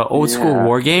the old school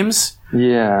war games.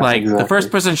 Yeah. Like exactly. the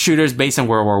first-person shooters based in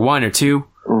World War I or II.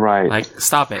 Right. Like,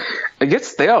 stop it. It gets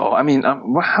stale. I mean,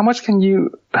 how much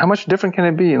different can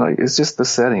it be? Like, it's just the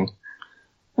setting.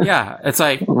 Yeah, it's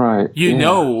like, right. you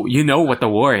know what the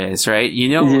war is, right? You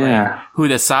know like, who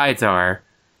the sides are.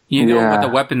 You know what the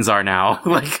weapons are now.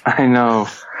 Like, I know.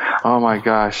 Oh my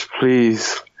gosh,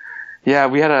 please. Yeah,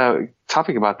 we had a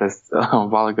topic about this a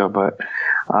while ago, but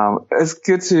it's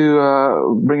good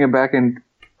to bring it back and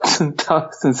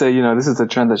talk and say, this is a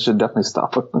trend that should definitely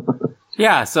stop.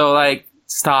 Yeah, so like,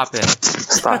 stop it.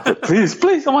 Stop it. Please.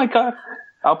 Oh my god.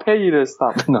 I'll pay you to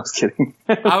stop. No, I was kidding.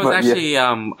 I was actually,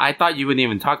 I thought you wouldn't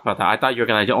even talk about that. I thought you were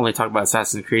going to only talk about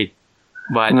Assassin's Creed.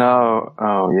 But No.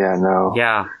 Oh, yeah, no.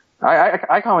 yeah,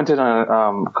 I commented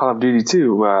on Call of Duty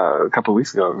 2 a couple of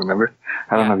weeks ago, remember?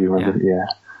 I don't know if you remember.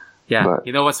 Yeah. But,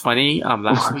 you know what's funny?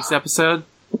 Last week's episode,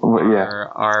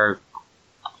 our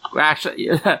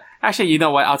actually, you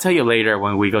know what? I'll tell you later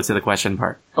when we go to the question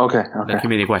part. Okay. The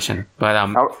community question. But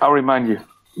I'll remind you.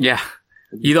 yeah,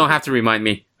 you don't have to remind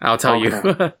me. I'll tell you.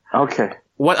 Okay.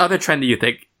 What other trend do you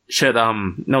think should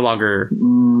no longer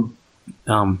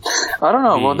I don't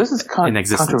know. Well, this is in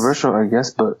existence? controversial, I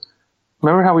guess, but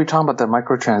remember how we were talking about that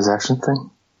microtransaction thing?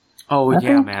 Oh, That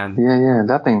yeah, thing? man. Yeah,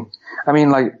 that thing. I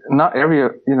mean, like, not every,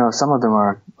 some of them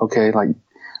are okay. Like,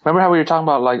 remember how we were talking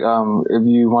about, like, if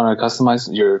you want to customize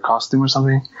your costume or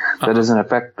something, that doesn't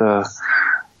affect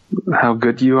how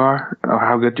good you are or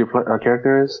how good your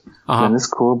character is? Then it's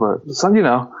cool, but some,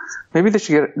 maybe they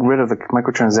should get rid of the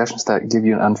microtransactions that give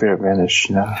you an unfair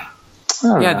advantage, I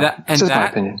don't know. It's just my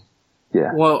opinion.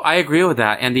 Yeah. Well, I agree with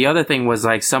that. And the other thing was,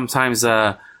 like, sometimes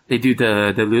they do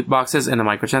the loot boxes and the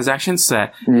microtransactions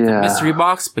that it's a mystery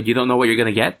box, but you don't know what you're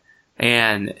gonna get,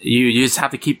 and you just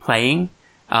have to keep playing,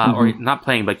 or not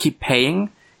playing, but keep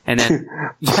paying, and then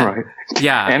right.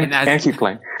 Yeah, and keep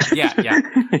playing. yeah.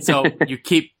 So you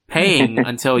keep paying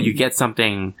until you get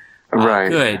something right.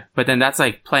 good, but then that's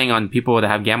like playing on people that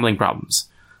have gambling problems.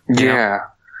 you know? Yeah.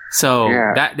 So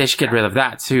that they should get rid of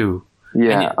that too.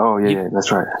 Yeah.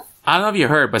 That's right. I don't know if you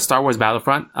heard, but Star Wars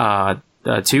Battlefront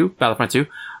 2,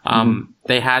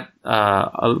 they had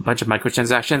a bunch of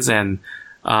microtransactions, and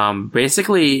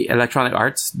basically Electronic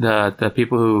Arts, the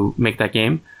people who make that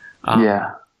game,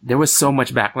 there was so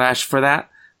much backlash for that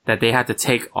they had to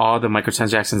take all the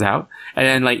microtransactions out, and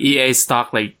then like EA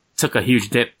stock like took a huge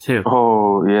dip too.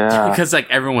 Oh yeah, because like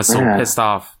everyone was so pissed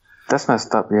off. That's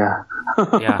messed up. Yeah.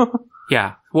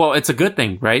 Yeah. Well, it's a good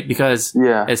thing, right? Because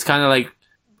it's kind of like,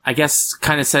 I guess,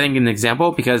 kind of setting an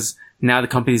example, because now the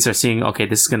companies are seeing, okay,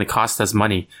 this is going to cost us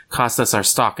money, cost us our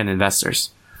stock and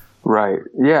investors. Right.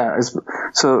 Yeah.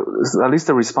 So at least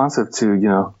they're responsive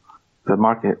to, the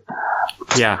market.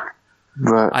 Yeah.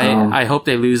 But I hope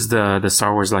they lose the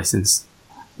Star Wars license.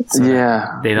 So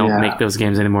they don't make those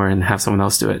games anymore and have someone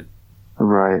else do it.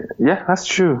 Right. Yeah, that's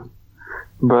true.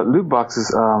 But loot boxes,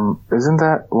 isn't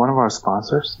that one of our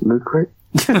sponsors, Loot Crate?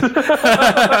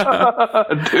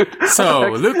 Dude. So,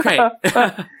 Loot Crate.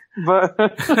 But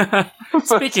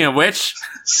speaking of which,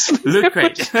 Loot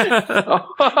Crate.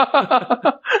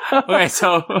 Okay,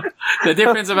 so the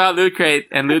difference about Loot Crate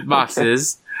and loot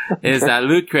boxes is that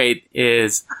Loot Crate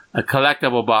is a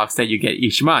collectible box that you get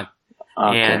each month.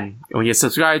 Okay. And when you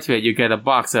subscribe to it, you get a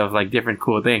box of like different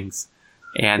cool things.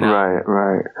 And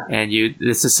right. And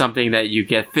this is something that you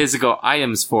get physical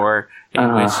items for,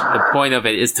 in which the point of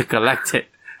it is to collect it.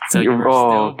 So you're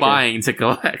still buying to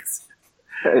collect.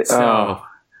 So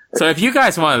if you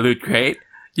guys want a Loot Crate,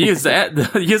 use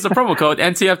the promo code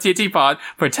NTFTTPod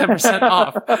for 10%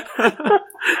 off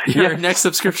your next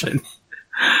subscription.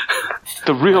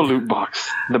 The real loot box,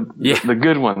 the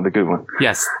good one,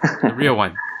 Yes, the real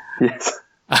one. Yes.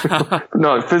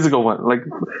 No, a physical one, like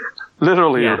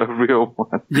literally a real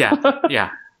one. Yeah.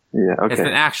 Yeah. Okay. It's an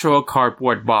actual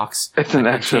cardboard box. It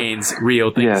contains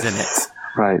real things in it.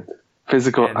 Right.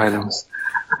 Physical items.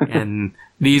 And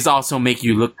these also make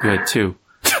you look good too.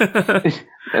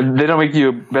 And they don't make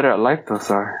you better at life though,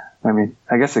 sorry. I mean,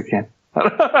 I guess it can.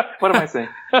 What am I saying?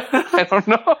 I don't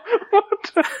know.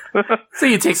 So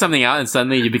you take something out and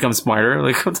suddenly you become smarter?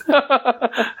 Like,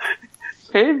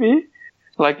 maybe.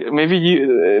 Like,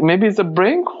 maybe it's a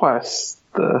Brain Quest.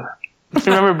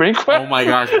 Remember Brain Quest? Oh my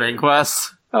gosh, Brain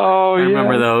Quest. Oh, yeah. I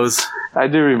remember those. I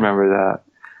do remember that.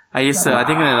 I used to, I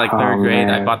think in like third grade,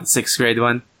 I bought the 6th grade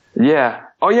one. Yeah.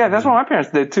 Oh yeah, that's what my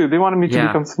parents did too. They wanted me to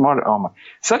become smarter. Oh my,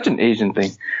 such an Asian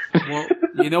thing. Well,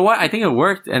 you know what? I think it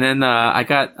worked. And then, I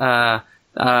got,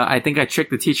 I think I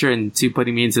tricked the teacher into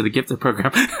putting me into the gifted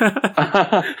program.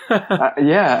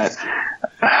 Yeah.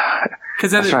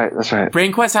 That's right.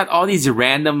 Brain Quest had all these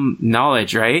random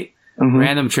knowledge, right? Mm-hmm.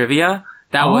 Random trivia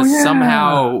that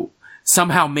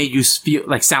somehow made you feel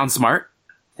like sound smart.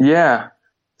 Yeah.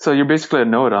 So you're basically a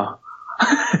know-it-all.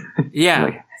 Yeah.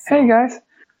 Like, hey guys.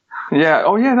 Yeah.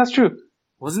 Oh yeah, that's true.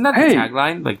 Wasn't that the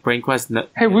tagline? Like Brain Quest.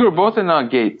 Hey, we were both in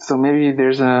GATE, so maybe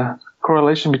there's a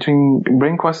correlation between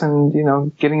Brain Quest and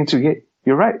getting into GATE.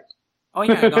 You're right. Oh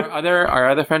yeah. And our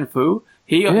other friend Fu,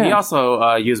 he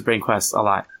also used Brain Quest a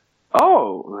lot.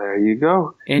 Oh, there you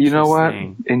go. You know what?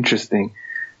 Interesting.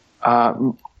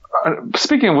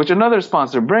 Speaking of which, another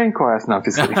sponsor, Brain Quest. No,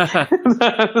 just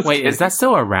kidding. Wait, is that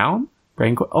still around?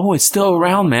 Brain Quest? Oh, it's still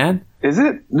around, man. Is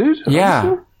it, dude?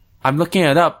 Yeah. I'm looking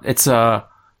it up. It's they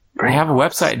have a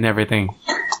website and everything.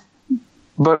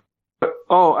 But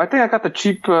Oh, I think I got the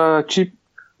cheap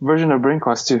version of Brain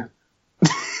Quest too.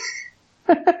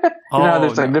 You know how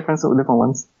there's like different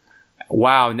ones.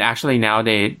 Wow, and actually now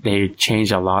they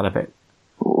changed a lot of it.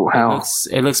 How?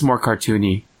 It looks more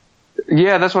cartoony.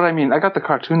 Yeah, that's what I mean. I got the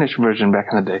cartoonish version back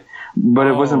in the day, but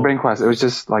it wasn't Brain Quest. It was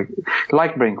just like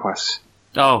Brain Quest.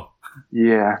 Oh,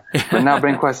 yeah. But now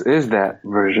Brain Quest is that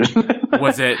version.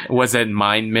 was it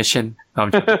Mind Mission? No,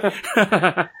 I'm joking.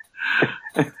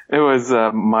 It was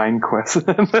Mind Quest.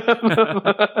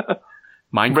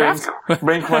 Minecraft?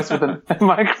 Brain Quest with an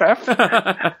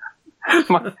Minecraft.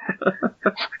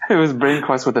 It was Brain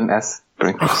Quest with an S.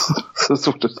 Brain Quest. So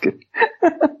sort of scary.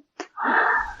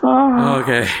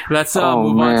 Okay, let's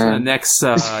move on to the next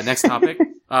topic.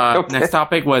 Okay. Next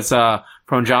topic was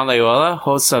from John Loyola,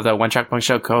 host of the One Track Punk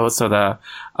Show, co-host of the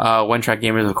One Track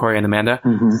Gamers with Corey and Amanda.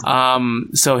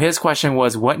 Mm-hmm. So his question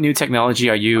was, what new technology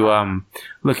are you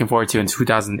looking forward to in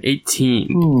 2018?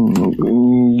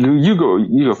 You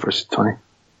go first, Tony.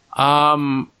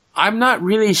 I'm not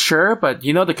really sure, but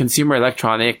you know the Consumer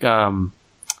Electronic,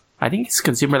 I think it's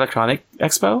Consumer Electronic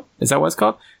Expo? Is that what it's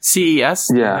called?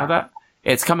 CES? Yeah. You know that?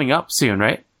 It's coming up soon,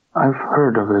 right? I've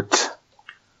heard of it.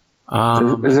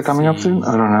 Is it coming up soon?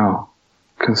 I don't know.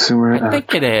 I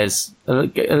think it is.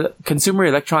 Consumer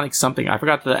Electronic something. I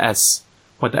forgot the S.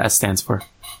 What the S stands for.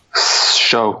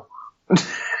 Show.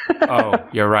 Oh,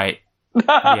 you're right.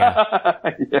 Yeah.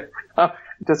 Yeah.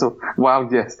 Just a wild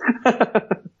guess.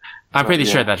 I'm pretty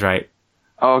sure that's right.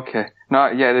 Okay. No,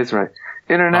 yeah, it is right.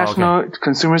 International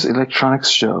Consumers Electronics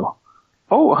Show.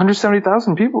 Oh,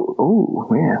 170,000 people. Oh,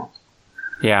 man.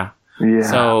 Yeah. Yeah.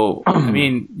 So, I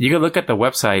mean, you can look at the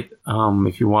website,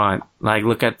 if you want. Like,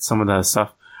 look at some of the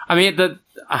stuff. I mean,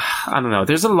 I don't know.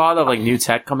 There's a lot of, like, new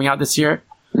tech coming out this year.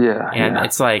 Yeah. And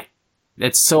it's like,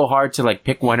 it's so hard to, like,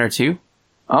 pick one or two.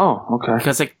 Oh, okay.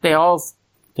 Because, like, they all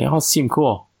seem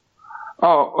cool.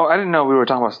 Oh, I didn't know we were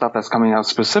talking about stuff that's coming out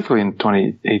specifically in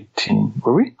 2018.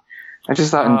 Were we? I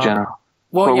just thought in general.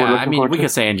 Well, yeah, I mean, we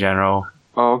could say in general.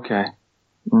 Oh, okay.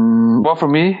 Well, for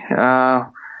me,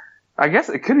 I guess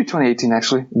it could be 2018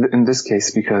 actually, in this case,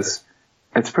 because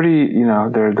it's pretty,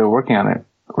 they're working on it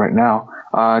right now.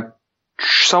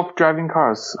 Self-driving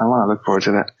cars. I want to look forward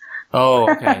to that. Oh,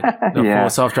 okay. The Yeah.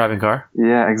 full self-driving car?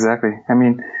 Yeah, exactly. I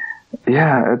mean,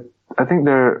 yeah, I think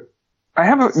it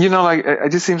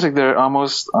just seems like they're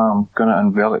almost, gonna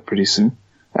unveil it pretty soon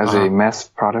as a mass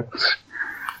product.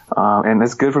 And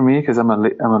it's good for me because I'm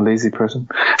a lazy person.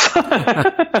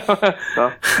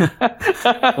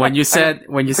 When you said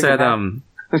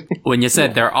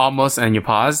they're almost and you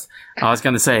paused, I was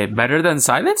gonna say better than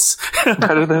silence.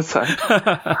 Better than silence.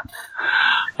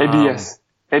 ABTS.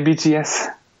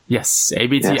 Yes,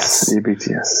 ABTS. Yes,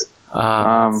 ABTS.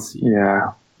 Let's see.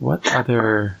 Yeah. What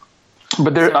other?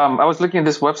 But there, I was looking at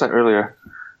this website earlier.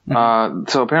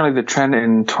 So apparently the trend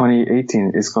in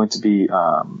 2018 is going to be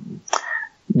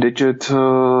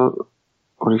digital.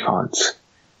 What do you call it?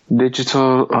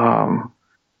 Digital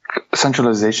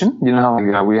centralization. You know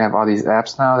how we have all these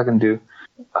apps now that can do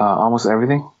almost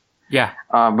everything. Yeah.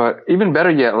 But even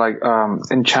better yet,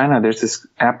 in China, there's this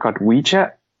app called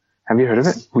WeChat. Have you heard of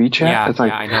it? WeChat. Yeah, it's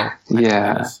like, I know.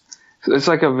 Yeah. So it's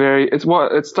like I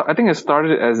think it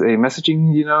started as a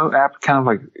messaging, app, kind of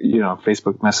like,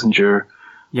 Facebook Messenger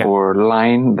or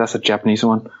Line. That's a Japanese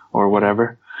one or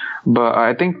whatever. But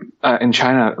I think, in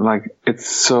China, it's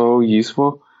so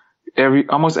useful.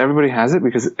 Almost everybody has it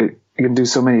because it can do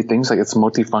so many things. Like, it's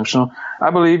multifunctional.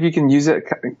 I believe you can use it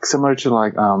similar to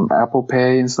Apple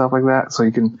Pay and stuff like that. So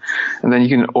then you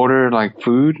can order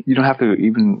food. You don't have to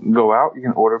even go out. You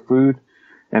can order food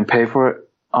and pay for it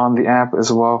on the app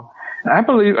as well. And I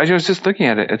believe, I was just looking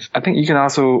at it. I think you can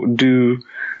also do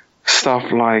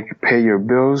stuff like pay your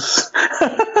bills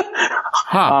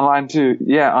online too.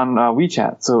 Yeah, on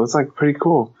WeChat. So it's pretty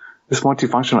cool. It's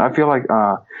multifunctional. I feel like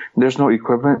there's no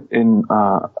equivalent in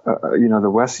the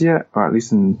West yet, or at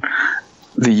least in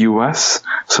the US.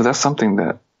 So that's something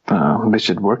that they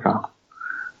should work on.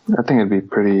 I think it'd be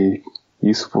pretty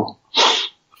useful.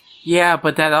 Yeah,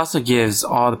 but that also gives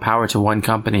all the power to one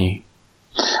company.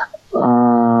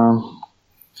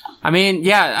 I mean,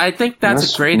 yeah, I think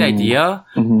that's a great idea,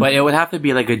 but it would have to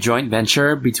be a joint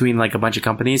venture between a bunch of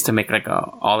companies to make a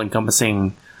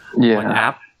all-encompassing one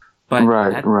app. But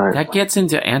that gets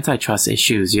into antitrust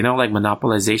issues, like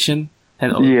monopolization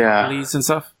and monopolies and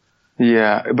stuff.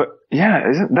 Yeah, but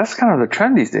that's kind of the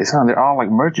trend these days, huh? They're all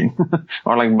merging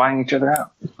or buying each other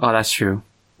out. Oh, that's true.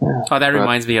 Yeah, that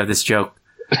reminds me of this joke.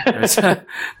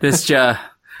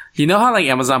 You know how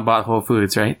Amazon bought Whole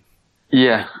Foods, right?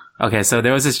 Yeah. Okay, so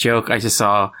there was this joke I just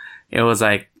saw. It was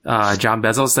John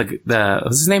Bezos,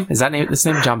 what's his name? Is that his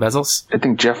name? John Bezos? I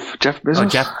think Jeff Bezos. Oh,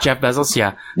 Jeff Bezos.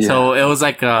 Yeah. So it was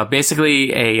like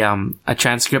basically a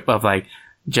transcript of like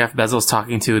Jeff Bezos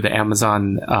talking to the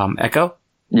Amazon Echo,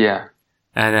 Yeah.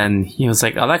 and then he was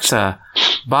like, "Alexa,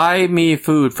 buy me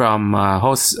food from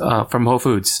Whole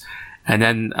Foods," and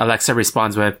then Alexa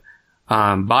responds with,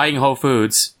 "Buying Whole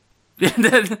Foods," and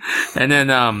then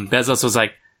Bezos was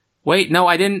like, "Wait, no,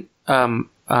 I didn't.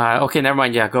 Okay, never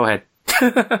mind. Yeah, go ahead."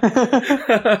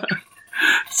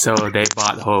 So they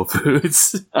bought Whole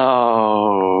Foods.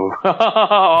 Oh,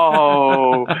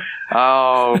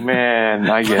 oh man,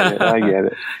 I get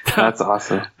it. That's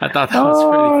awesome. I thought that was a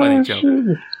pretty funny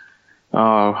joke.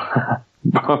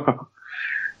 Oh,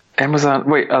 Amazon.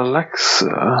 Wait,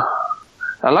 Alexa.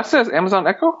 Alexa has Amazon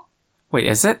Echo? Wait,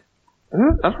 is it? Is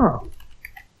it? I don't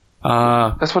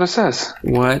know. That's what it says.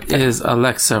 What is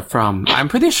Alexa from? I'm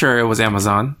pretty sure it was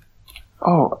Amazon.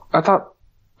 Oh, I thought.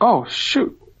 Oh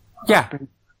shoot. Yeah.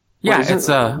 Yeah, What is it's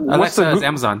it? Alexa What's is the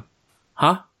Amazon.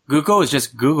 Huh? Google is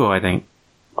just Google, I think.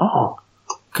 Oh,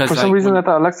 'Cause, for some like, reason I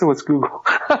thought Alexa was Google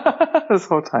this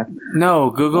whole time. No,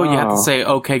 Google, you have to Oh. say,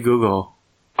 okay, Google.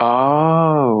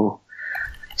 Oh,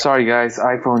 sorry guys,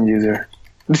 iPhone user.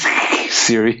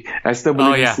 Siri. I still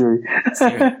believe yeah. in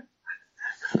Siri.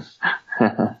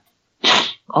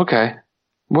 Okay.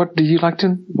 What would you like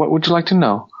to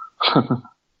know?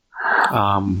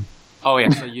 Oh yeah,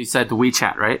 so you said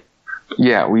WeChat, right?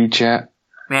 Yeah, WeChat.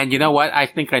 Man, you know what? I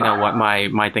think I know what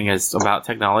my thing is about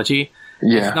technology.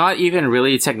 Yeah. It's not even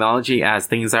really technology as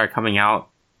things that are coming out,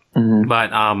 Mm-hmm.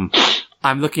 but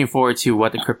I'm looking forward to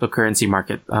what the cryptocurrency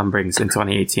market brings in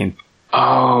 2018.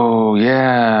 Oh,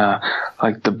 yeah.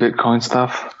 Like the Bitcoin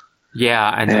stuff.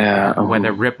 Yeah, and Yeah, then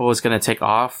whether Ripple is going to take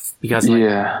off because like,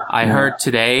 Yeah. I heard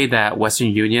today that Western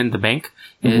Union, the bank,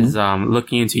 Mm-hmm. is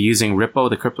looking into using Ripple,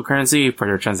 the cryptocurrency, for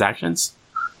their transactions.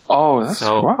 Oh, that's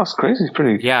So- wow, it's crazy. It's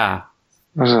pretty. Yeah,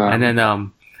 There's a- and then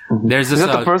there's this. is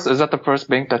that the first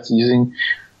bank that's using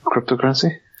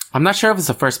cryptocurrency? I'm not sure if it's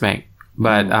the first bank,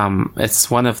 but it's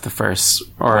one of the first.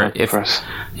 Or if first.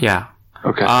 yeah.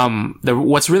 Okay.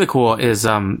 What's really cool is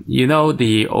you know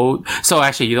the old. So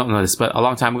actually, you don't know this, but a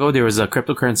long time ago there was a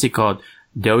cryptocurrency called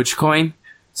Dogecoin.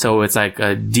 So it's like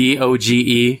a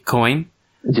DOGE coin.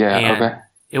 yeah. And Okay.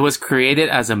 it was created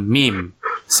as a meme.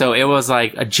 So it was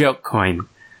like a joke coin.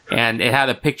 And it had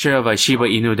a picture of a Shiba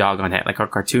Inu dog on it, like a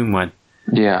cartoon one.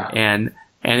 Yeah. And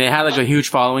it had like a huge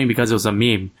following because it was a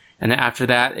meme. And then after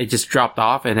that, it just dropped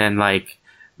off. And then like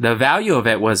the value of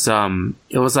it was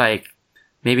like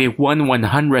maybe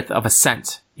 1/100th of a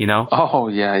cent, you know? Oh,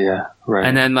 yeah, yeah. Right.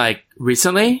 And then like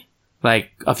recently,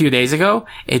 like a few days ago,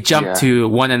 it jumped Yeah. to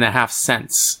 1.5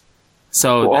 cents.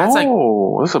 So that's like,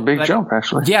 that's a big like- jump,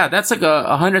 actually. yeah, that's like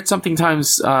 100 something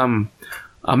times,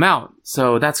 amount.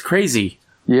 So that's crazy.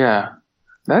 Yeah.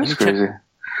 That is You check- crazy.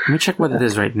 Let me check what it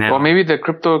is right now. Well, maybe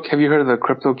have you heard of the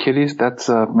crypto kitties? That's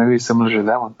maybe similar to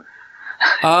that one.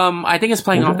 I think it's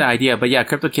playing off the idea, but yeah,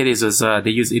 CryptoKitties was,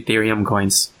 they use Ethereum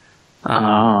coins.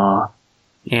 Oh.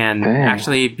 And Dang.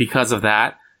 actually because of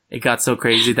that, it got so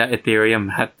crazy that Ethereum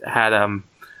had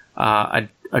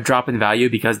a drop in value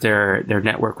because their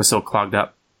network was so clogged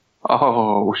up.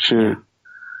 Oh, shoot.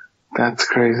 That's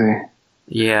crazy.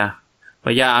 Yeah.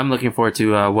 But yeah, I'm looking forward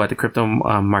to what the crypto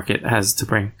market has to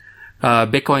bring.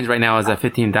 Bitcoins right now is at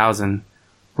 15,000.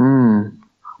 One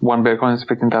Bitcoin is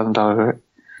 $15,000, right?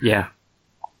 Yeah.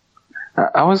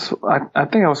 I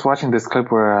think I was watching this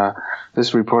clip where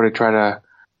this reporter tried to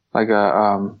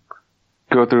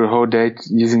go through a whole day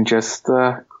using just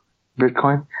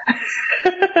Bitcoin.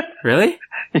 Really?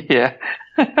 Yeah,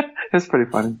 it's pretty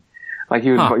funny. Like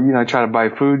he would, try to buy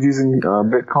food using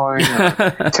Bitcoin,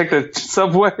 take the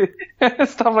subway,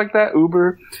 stuff like that,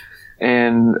 Uber,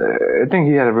 and I think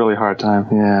he had a really hard time.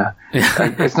 Yeah,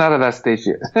 like, it's not at that stage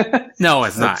yet. No,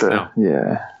 it's not. No.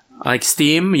 Yeah. Like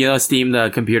Steam, Steam, the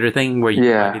computer thing where you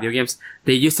Yeah. buy video games,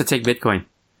 they used to take Bitcoin.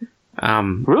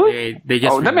 Really? They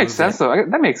just that makes removed sense it. though.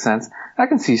 That makes sense. I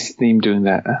can see Steam doing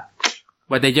that.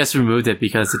 But they just removed it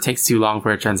because it takes too long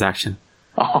for a transaction.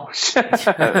 Oh shit!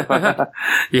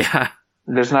 Yeah.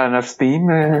 There's not enough Steam.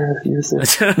 Use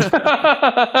it.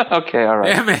 Okay, all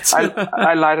right. Damn it.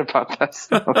 I lied about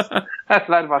that. I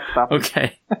lied about stuff.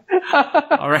 Okay.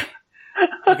 All right.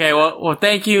 Okay. Well,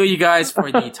 thank you guys for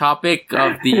the topic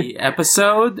of the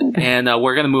episode, and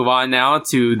we're gonna move on now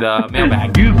to the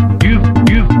mailbag.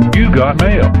 You got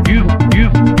mail.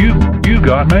 You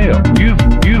got mail.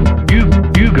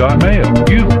 You got mail.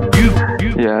 You.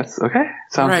 Yes. Okay. All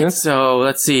Sounds right. good. So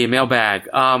let's see mailbag.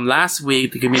 Last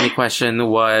week the community question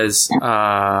was,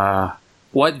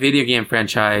 what video game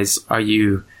franchise are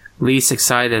you least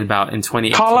excited about in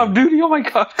 2018? Call of Duty. Oh my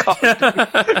God. Call of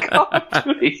Duty. Call of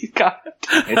Duty. God.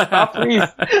 Stop, please.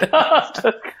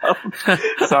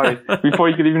 Sorry. Before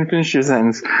you could even finish your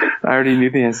sentence, I already knew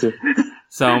the answer.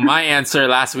 So my answer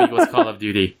last week was Call of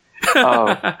Duty. Oh,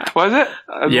 was it?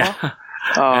 Yeah.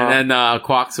 Oh, And then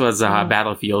Quack's was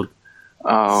Battlefield.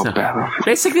 oh, So- Battlefield.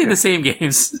 Basically the same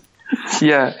games.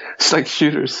 Yeah, it's like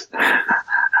shooters.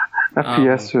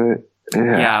 FPS, right?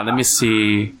 Yeah. Yeah, let me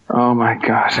see. Oh my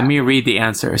gosh. Let me read the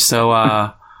answer. So,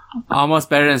 Almost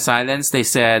Better Than Silence, they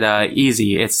said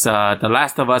easy. It's The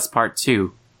Last of Us Part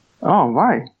 2. Oh,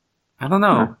 why? I don't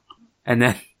know. And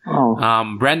then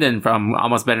Oh, Brendan from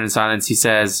Almost Better Than Silence, he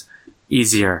says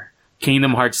easier.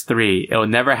 Kingdom Hearts 3. It'll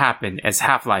never happen. It's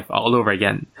Half-Life all over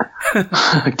again.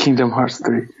 Kingdom Hearts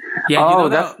 3. Yeah, Oh, you know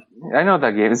that's. I know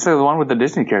that game. It's the one with the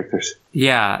Disney characters.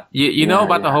 Yeah, you know Yeah,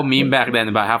 about the yeah. whole meme back then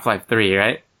about Half-Life 3,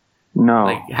 right? No.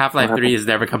 Like Half-Life What 3 is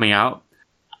never coming out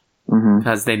Mm-hmm.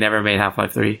 because they never made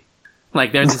Half-Life 3.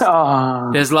 Like there's this, Oh,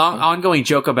 there's long ongoing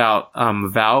joke about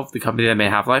Valve, the company that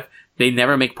made Half-Life. They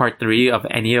never make part 3 of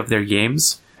any of their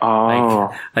games.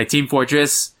 oh. Like Team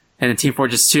Fortress and then Team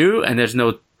Fortress 2, and there's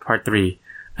no part 3.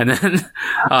 And then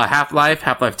Half-Life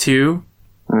 2,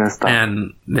 And then stop.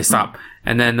 and they stop.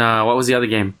 And then what was the other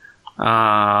game?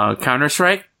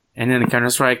 Counter-Strike, and then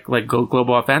Counter-Strike like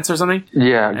Global Offense or something.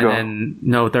 Yeah, And go. then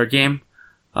no third game.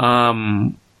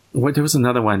 There was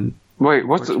another one. Wait,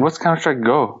 what's Counter-Strike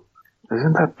Go?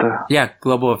 Isn't that the... Yeah,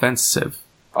 Global Offensive.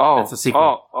 Oh, That's a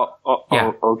sequel.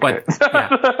 Yeah, oh, okay.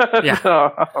 but- yeah.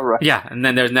 All right. Yeah, and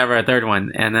then there's never a third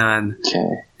one. And then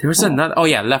Okay. there was another. Oh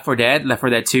yeah, Left 4 Dead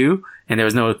 2, and there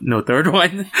was no third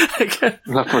one.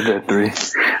 Left 4 Dead 3.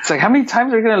 It's like, how many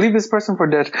times are you going to leave this person for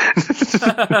dead?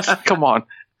 Come on.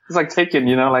 It's like Taken,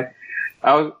 you know, like,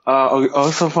 I was, it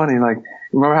was so funny. Like,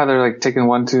 remember how they're like Taken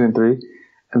 1, 2, and 3?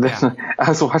 And then I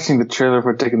was watching the trailer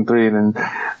for Taken 3 and then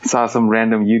saw some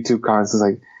random YouTube comments. It's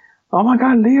like, oh my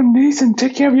God, Liam Neeson,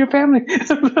 take care of your family.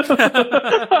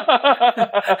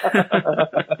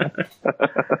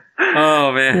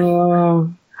 Oh man,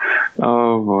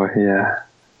 oh boy, yeah.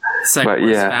 it's like But,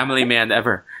 worst yeah. family man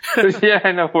ever. Yeah,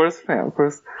 I know. Worst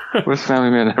family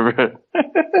man ever.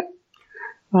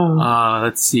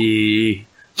 Let's see.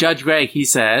 Judge Greg, he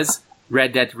says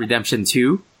Red Dead Redemption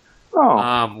 2,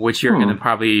 Oh, which you're gonna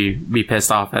probably be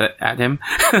pissed off at him.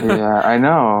 yeah, I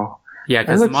know. Yeah,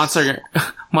 because It looks-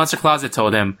 Monster Closet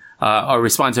told him, or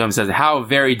responded to him, says, "How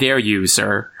very dare you,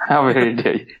 sir?" How very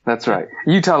dare you? That's right.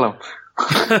 You tell him.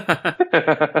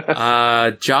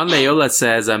 John Layola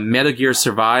says, Metal Gear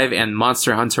Survive and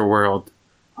Monster Hunter World,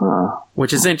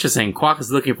 which is interesting. Quack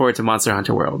is looking forward to Monster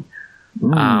Hunter World.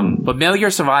 But Metal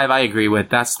Gear Survive, I agree with.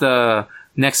 That's the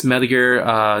next Metal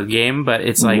Gear game, but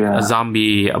it's like Yeah. a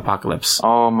zombie apocalypse.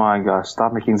 Oh my gosh!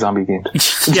 Stop making zombie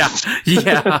games. yeah,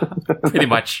 pretty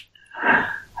much.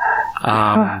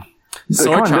 Come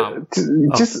Sword on,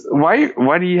 Chomp. just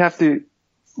why do you have to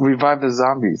revive the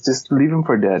zombies? Just leave them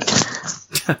for dead.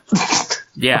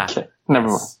 Yeah. Okay, never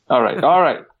mind. All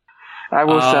right. I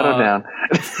will settle down.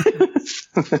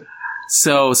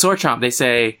 So, Sword Chomp, they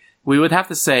say, we would have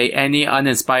to say any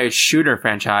uninspired shooter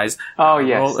franchise Oh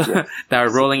yes, yes, that are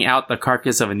rolling out the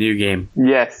carcass of a new game.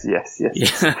 yes.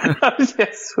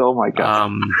 Yes. Oh my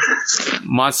god.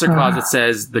 Monster Closet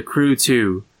says The Crew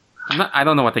 2. I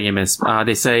don't know what the game is.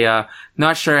 They say,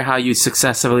 not sure how you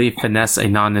successfully finesse a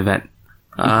non-event.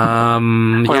 Wait,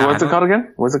 yeah, what's it called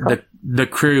again? What's it called? The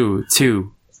Crew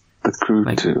 2. The Crew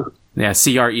like- 2. Yeah,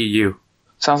 CREU.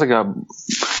 Sounds like a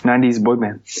 90s boy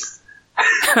band.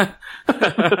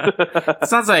 It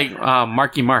sounds like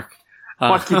Marky Mark.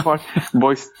 Marky Mark.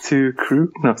 Boys 2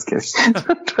 Crew? No, I was kidding.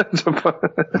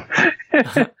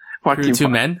 Marky Crew 2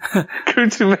 Mark. Men. Crew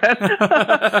 2 men.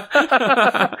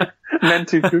 Men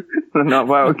 2 crew. No,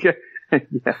 wow, okay.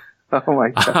 Yeah. Oh my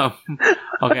god.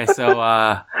 Okay,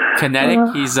 so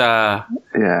Kinetic, he's Yeah.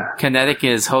 Kinetic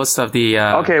is host of the.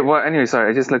 Okay, well, anyway, sorry.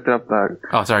 I just looked up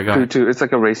Oh, sorry. Go Crew ahead. 2. It's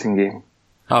like a racing game.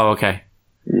 Oh, okay.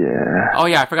 Yeah. Oh,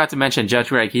 yeah. I forgot to mention Judge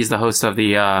Greg. He's the host of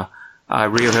the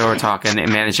Real Hero Talk and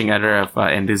managing editor of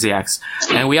Enthusiasts.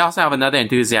 And we also have another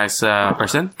Enthusiasts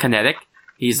person, Kinetic.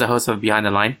 He's the host of Behind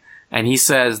the Line. And he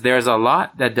says, there's a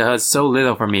lot that does so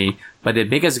little for me, but the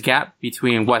biggest gap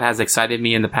between what has excited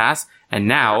me in the past and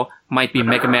now might be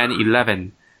Mega Man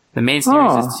 11. The main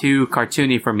series is too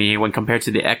cartoony for me when compared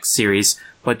to the X series,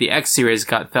 but the X series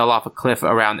fell off a cliff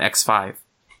around X5.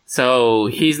 So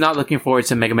he's not looking forward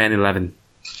to Mega Man 11.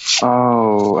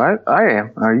 Oh, I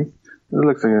am. Are you? It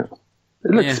looks like it.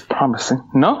 It looks promising.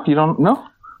 No? You don't? No?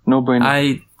 No bueno.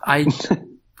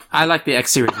 I like the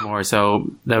X series more,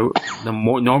 so the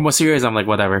more normal series, I'm like,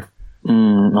 whatever.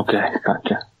 Okay,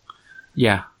 gotcha.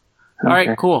 Yeah. All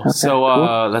right, cool. Okay, So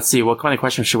cool. let's see. What kind of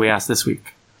questions should we ask this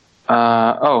week?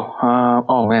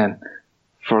 Oh man,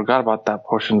 forgot about that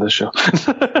portion of the show.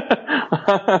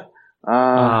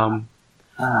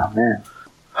 Oh man.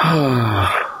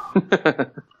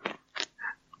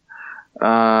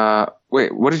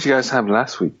 Wait, what did you guys have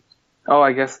last week? Oh,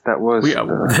 I guess that was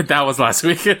that was last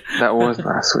week. that was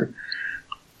last week.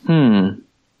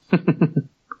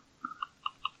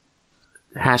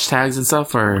 Hashtags and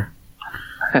stuff, or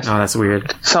no? That's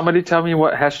weird. Somebody tell me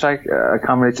what hashtag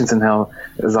accommodations in hell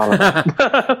is all about.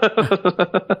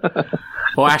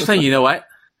 Well, actually, you know what?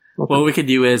 What we could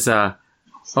do is,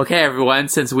 okay, everyone.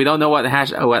 Since we don't know what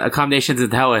accommodations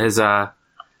in hell is,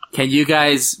 can you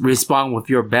guys respond with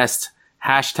your best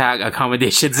hashtag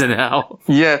accommodations in hell?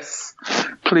 Yes,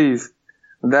 please.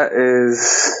 That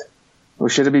is. Well,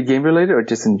 should it be game related or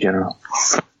just in general?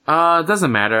 It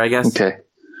doesn't matter, I guess. Okay.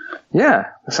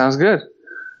 Yeah, that sounds good.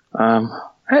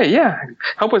 Hey, yeah,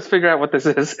 help us figure out what this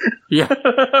is. Yeah,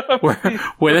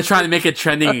 we're trying to make it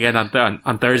trending again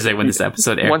on Thursday when this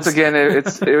episode airs. Once again,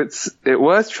 it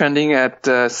was trending at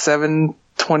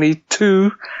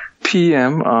 7:22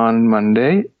 p.m. on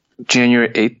Monday, January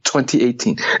 8th,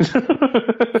 2018.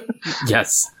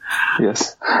 Yes.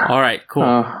 Yes. All right.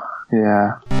 Cool.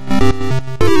 Yeah.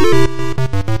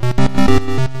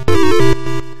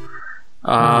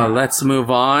 Let's move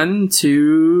on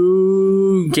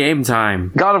to game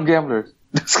time. God of Gamblers.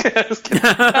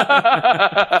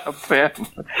 Bam.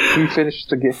 We finished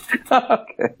the game.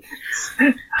 Okay.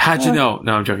 How'd you know?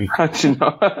 No, I'm joking. How'd you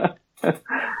know? All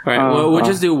right. We'll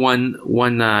just do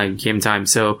one game time.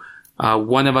 So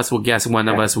one of us will guess, one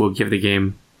of us will give the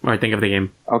game or think of the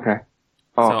game. Okay.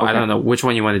 Oh, so okay. I don't know which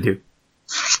one you want to do.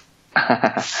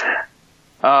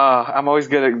 I'm always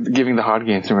good at giving the hard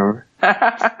games, remember?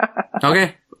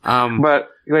 Okay. But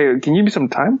wait, can you give me some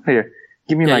time? Here,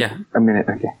 give me Yeah. a minute.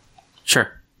 Okay, Sure.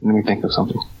 let me think of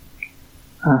something.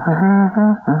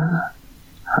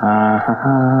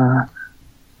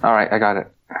 All right, I got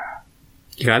it.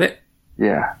 You got it?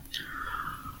 Yeah.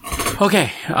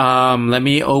 Okay. Let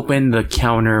me open the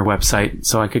counter website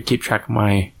so I could keep track of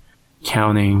my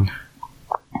counting.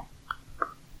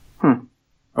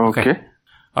 Okay.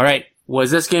 All right.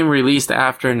 Was this game released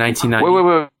after 1990?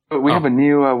 Wait. We have a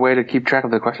new way to keep track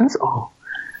of the questions? Oh.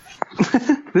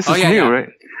 This is yeah, new, yeah. right?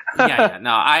 Yeah.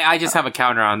 No, I just have a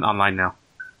counter online now.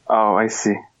 Oh, I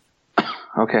see.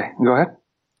 Okay, go ahead.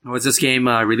 Was this game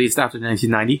released after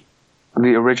 1990?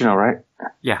 The original, right?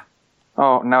 Yeah.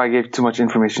 Oh, now I gave too much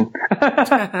information.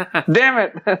 Damn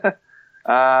it!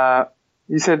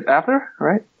 You said after,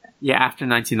 right? Yeah, after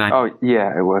 1990. Oh,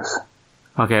 yeah, it was.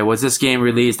 Okay, was this game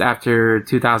released after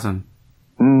 2000?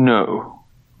 No.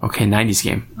 Okay, 90s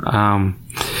game.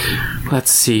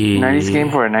 Let's see. 90s game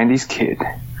for a 90s kid.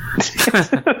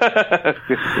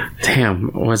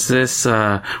 Damn, was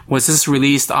this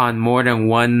released on more than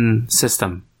one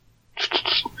system?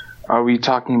 Are we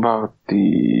talking about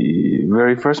the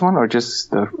very first one or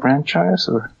just the franchise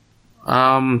or?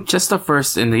 Just the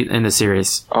first in the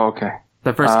series. Oh, okay.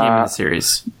 The first game in the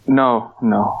series. No.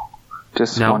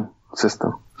 Just No? one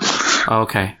system.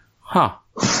 Okay. Huh.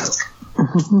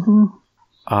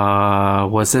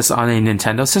 Was this on a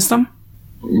Nintendo system?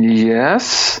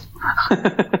 Yes.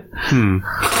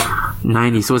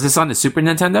 90s. Was this on the Super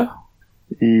Nintendo?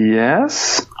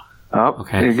 Yes. Oh,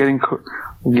 Okay. You're getting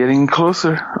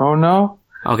closer. Oh no.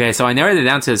 Okay, so I narrowed it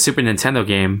down to a Super Nintendo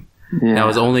game Yeah. that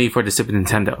was only for the Super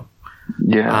Nintendo.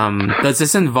 Yeah. Does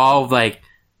this involve like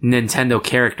Nintendo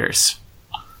characters?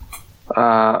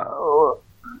 I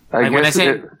Like, when guess I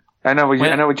say- I know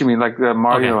what you mean, like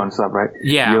Mario Okay. and stuff, right?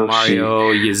 Yeah, Yoshi.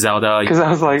 Mario, Zelda. Because I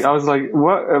was like,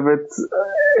 what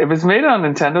if it's made on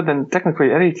Nintendo? Then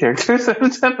technically any character is a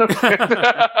Nintendo character.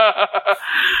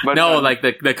 But No, like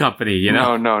the company, you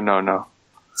know. No.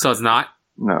 So it's not.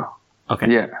 No.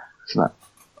 Okay. Yeah, it's not.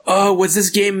 Oh, was this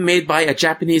game made by a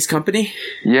Japanese company?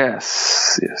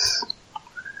 Yes.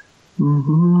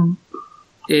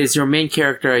 Is your main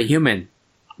character a human?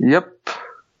 Yep.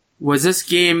 Was this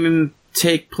game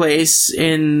take place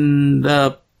in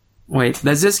the... Wait,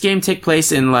 does this game take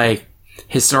place in, like,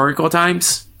 historical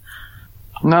times?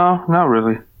 No, not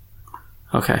really.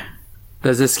 Okay.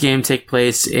 Does this game take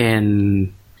place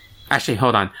in... Actually,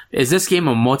 hold on. Is this game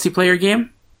a multiplayer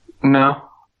game? No.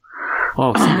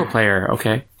 Oh, single player.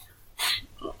 Okay.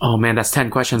 Oh, man, that's 10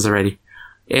 questions already.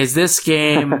 Is this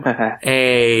game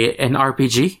an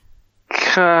RPG?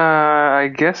 I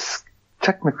guess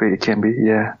technically it can be.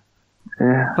 Yeah.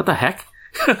 What the heck?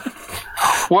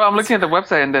 Well, I'm looking at the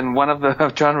website, and then one of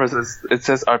the genres it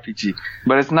says RPG,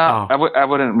 but it's not. Oh. I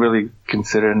wouldn't really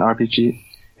consider it an RPG.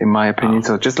 in my opinion.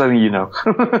 So just letting you know.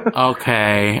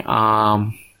 Okay.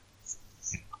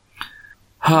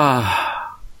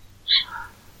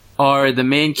 Are the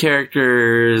main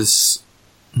characters?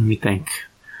 Let me think.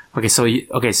 Okay, so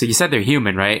you said they're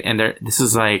human, right? And this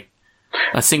is like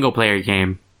a single player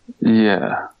game.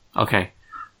 Yeah. Okay,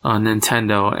 on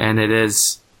Nintendo, and it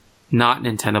is not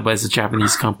Nintendo, but it's a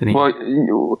Japanese company.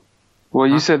 Well,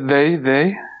 you said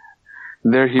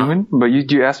they're human, but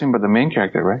you asked me about the main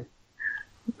character, right?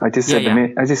 I just said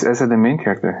I said the main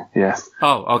character. Yeah.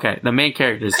 Oh, okay. The main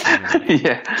character is human.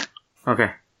 Yeah.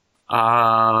 Okay.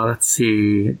 Let's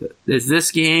see. Does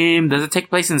it take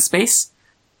place in space?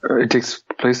 It takes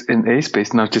place in a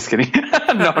space. No, just kidding.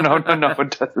 No, it doesn't.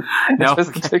 No? It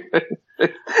doesn't take place in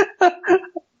space.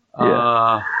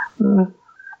 Yeah.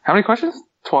 How many questions?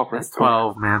 12, right? That's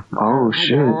 12, man. Oh,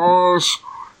 shit. Gosh.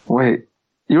 Wait.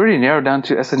 You already narrowed down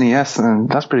to SNES, and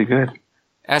that's pretty good.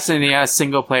 SNES,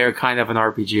 single player, kind of an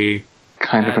RPG.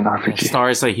 Kind of an RPG.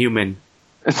 Stars a human.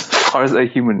 Stars a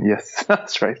human, yes.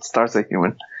 That's right. Stars a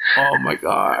human. Oh my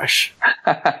gosh.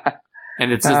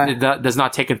 And it does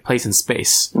not take place in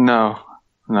space. No.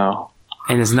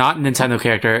 And it's not a Nintendo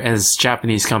character, and it's a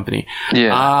Japanese company.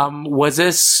 Yeah. Was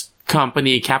this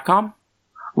company Capcom?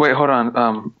 Wait, hold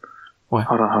on. What?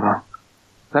 Hold on.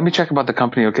 Let me check about the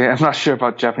company, okay? I'm not sure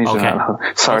about Japanese or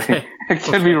not. Sorry. Okay. I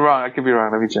could be wrong.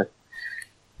 Let me check.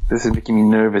 This is making me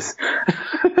nervous.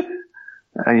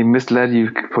 I misled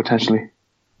you, potentially.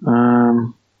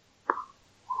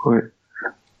 Wait.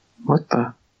 What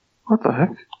the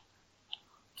heck?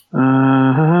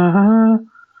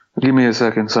 Give me a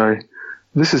second, sorry.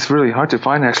 This is really hard to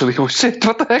find, actually. Oh shit,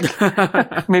 what the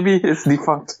heck? Maybe it's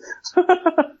defunct.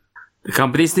 The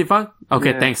company's defunct?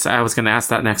 Okay, Yeah. thanks. I was gonna ask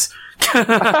that next.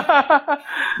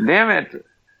 Damn it.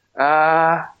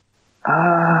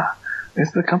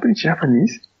 Is the company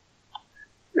Japanese?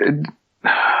 It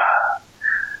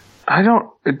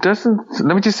doesn't,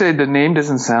 let me just say the name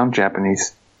doesn't sound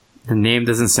Japanese. The name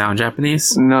doesn't sound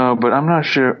Japanese? No, but I'm not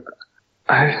sure.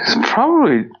 It's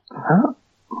probably, huh?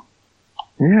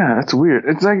 Yeah, that's weird.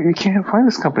 It's like you can't find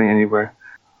this company anywhere.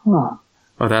 Huh.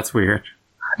 Oh, that's weird.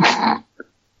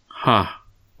 Huh.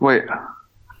 Wait.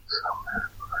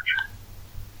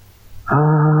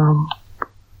 Huh.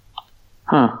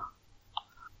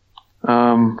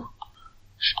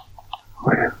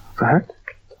 Wait, what the heck?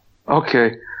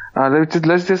 Okay.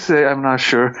 Let's just say I'm not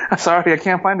sure. Sorry, I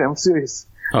can't find it. I'm serious.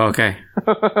 Oh, okay.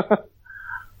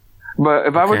 But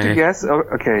if I were to guess,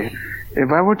 okay.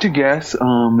 If I were to guess,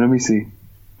 let me see.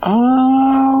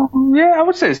 Yeah, I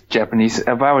would say it's Japanese.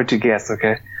 If I were to guess,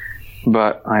 okay.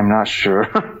 But I'm not sure.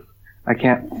 I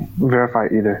can't verify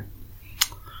either.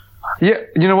 Yeah,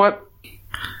 you know what?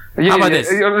 Yeah, How about this?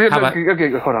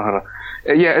 Okay, hold on.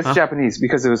 Yeah, it's Japanese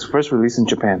because it was first released in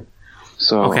Japan.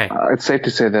 So it's safe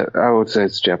to say that I would say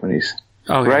it's Japanese.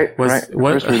 Okay. Right? First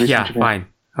released in Yeah, Japan. fine.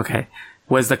 Okay.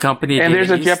 Was the company And there's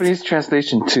a East? Japanese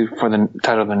translation too for the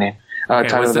title of the name.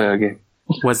 Title of the game.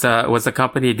 Was the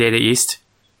company Data East?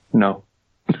 No.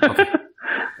 Okay.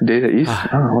 Data East?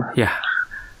 Oh, Yeah.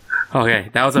 Okay,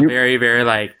 that was a very, very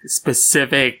like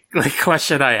specific like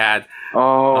question I had.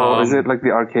 Oh, is it like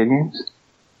the arcade games?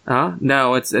 Huh?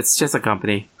 No, it's just a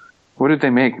company. What did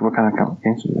they make? What kind of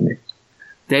games did they make?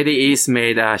 Data East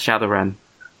made Shadowrun.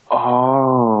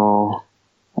 Oh,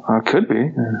 could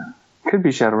be. Could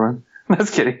be Shadowrun. That's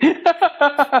kidding.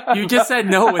 You just said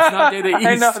no, it's not Data East.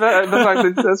 I know,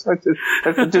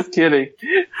 that's just kidding.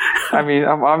 I mean,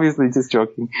 I'm obviously just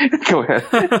joking. Go ahead.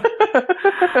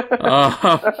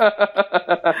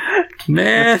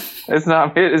 Man. It's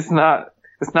not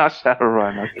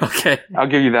Shadowrun. Okay. I'll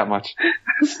give you that much.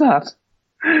 It's not.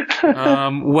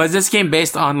 Was this game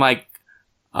based on like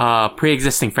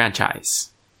pre-existing franchise?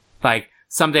 Like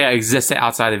something that existed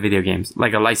outside of video games,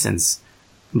 like a license,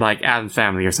 like Addams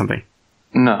Family or something?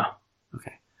 No.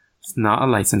 Okay. It's not a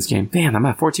licensed game. Man, I'm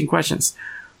at 14 questions.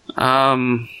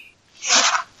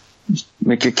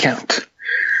 Make it count.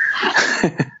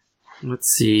 Let's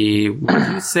see. Would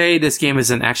you say this game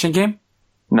is an action game?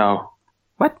 No.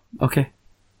 What? Okay.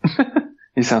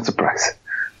 You sound surprised.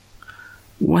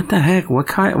 What the heck? What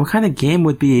kind of game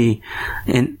would be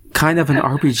in kind of an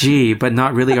RPG, but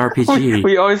not really RPG?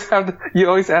 We always you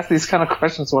always ask these kind of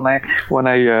questions when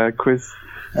I quiz.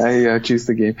 I choose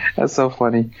the game. That's so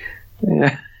funny.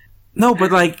 Yeah. No,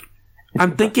 but like,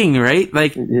 I'm thinking, right?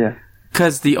 Like, yeah.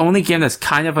 Because the only game that's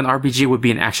kind of an RPG would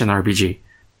be an action RPG.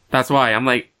 That's why I'm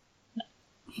like,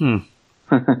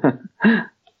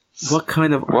 what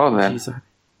kind of RPGs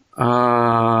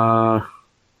are?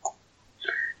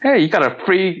 Hey, you got a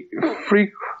free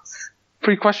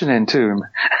question in too.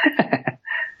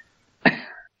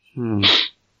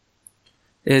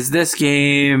 Is this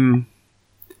game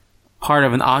part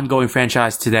of an ongoing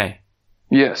franchise today?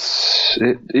 Yes,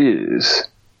 it is.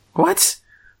 What?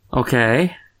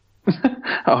 Okay.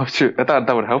 Oh, shoot. I thought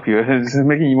that would help you. Is it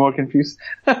making you more confused?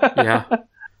 Yeah.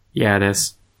 Yeah, it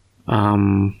is. Let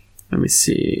me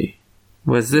see.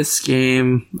 Was this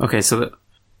game... Okay, so...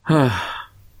 Man,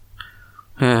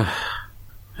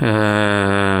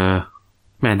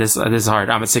 this is hard.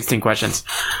 I'm at 16 questions.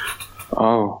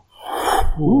 Oh.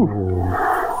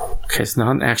 Okay, it's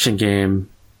not an action game.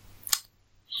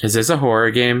 Is this a horror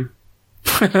game?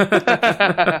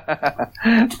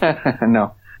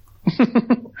 No.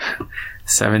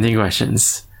 17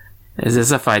 questions. Is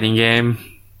this a fighting game?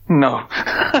 No.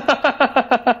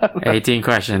 18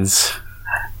 questions.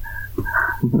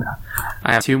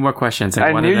 I have 2 more questions,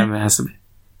 and one of them has to be...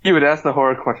 You would ask the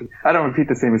horror question. I don't repeat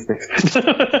the same mistakes.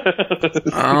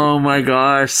 Oh my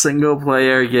gosh, single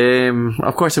player game.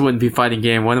 Of course it wouldn't be fighting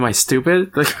game. What am I,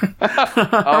 stupid?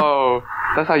 Oh,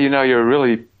 that's how you know you're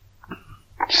really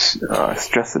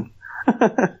stressing.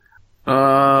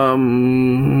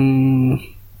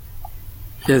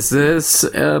 Is this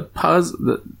a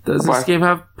puzzle? Does this game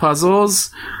have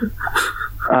puzzles?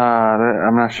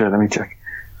 I'm not sure. Let me check.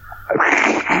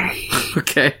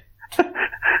 Okay.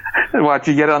 Watch,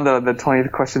 you get on the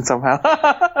 20th question somehow.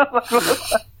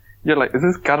 You're like, is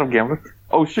this God of Gamblers?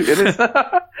 Oh shoot, it is.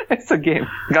 It's a game.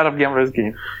 God of Gamblers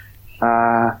game. Is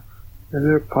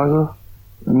there a puzzle?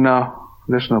 No,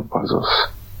 there's no puzzles.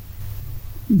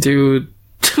 Dude.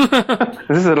 Is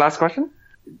this the last question?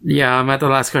 Yeah, I'm at the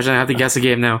last question. I have to guess a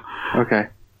game now. Okay.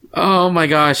 Oh my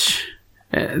gosh.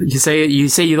 You say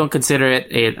you don't consider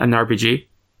it an RPG?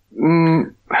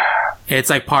 It's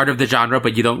like part of the genre,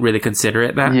 but you don't really consider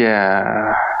it that?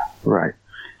 Yeah, right.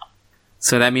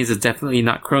 So that means it's definitely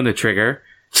not Chrono Trigger.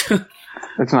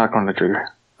 It's not Chrono Trigger.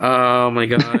 Oh my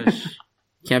gosh.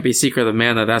 Can't be Secret of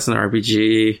Mana, that's an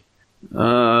RPG.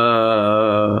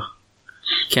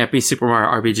 Can't be Super Mario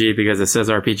RPG because it says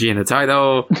RPG in the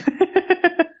title.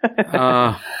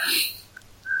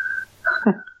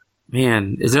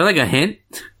 Man, is there like a hint?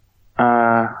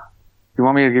 You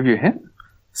want me to give you a hint?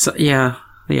 So, yeah,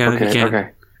 okay, you can.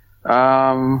 Okay.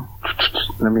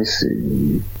 Let me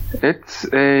see. It's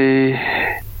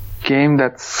a game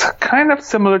that's kind of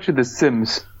similar to The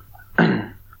Sims.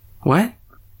 What?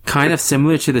 Kind of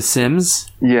similar to The Sims?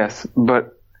 Yes,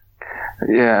 but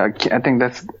yeah, I think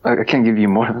that's. I can't give you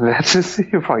more than that. Just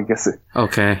you'll probably guess it.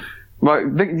 Okay. But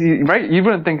right, you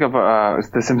wouldn't think of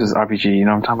The Sims as RPG. You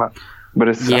know what I'm talking about? But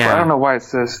it's. Yeah. I don't know why it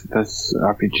says this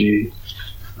RPG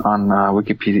on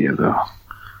Wikipedia though.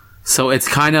 So it's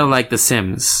kind of like The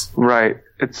Sims. Right.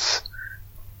 It's.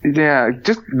 Yeah,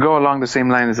 just go along the same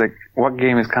line as like what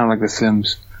game is kind of like The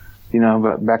Sims, you know?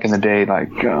 But back in the day, like.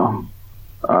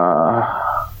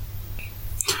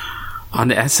 On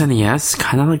the SNES,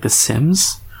 kind of like The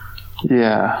Sims?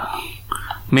 Yeah.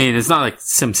 I mean, it's not like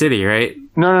SimCity, right?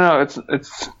 No.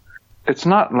 It's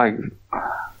not like.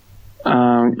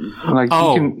 Like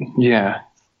Oh. you can. Yeah.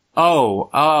 Oh,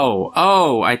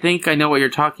 I think I know what you're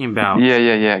talking about.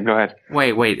 Yeah. Go ahead.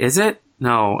 Wait, is it?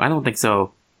 No, I don't think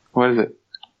so. What is it?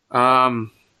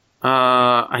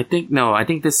 I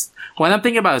think this, what I'm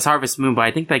thinking about is Harvest Moon, but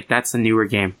I think like that's the newer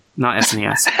game, not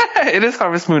SNES. It is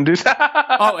Harvest Moon, dude.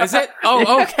 Oh, is it?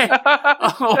 Oh, okay.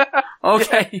 Oh,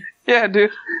 okay. Yeah,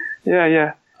 dude.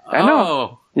 Yeah. I know.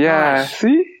 Oh, Yeah. gosh.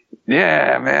 See?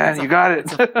 Yeah, man, you got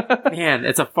it. Man,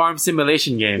 it's a farm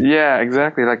simulation game. Yeah,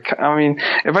 exactly. Like, I mean,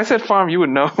 if I said farm, you would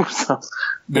know. So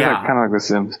they're Yeah. kind of like The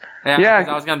Sims. Yeah, 'cause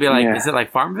I was gonna be like, yeah. is it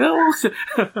like Farmville?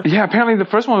 Yeah, apparently the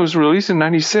first one was released in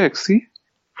 '96. See,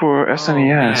 for Oh, SNES.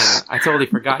 man, I totally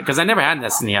forgot because I never had an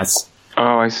SNES.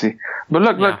 Oh, I see. But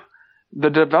look, the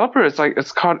developer is like,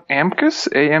 it's called Amcus,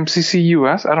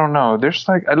 AMCCUS. I don't know. There's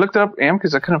like, I looked up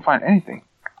Amcus, I couldn't find anything.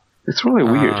 It's really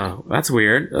weird. That's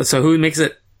weird. So who makes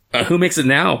it? Who makes it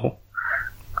now?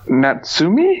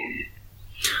 Natsumi?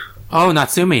 Oh,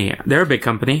 Natsumi. They're a big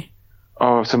company.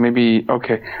 Oh, so maybe,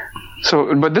 okay.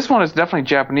 So, but this one is definitely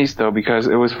Japanese though, because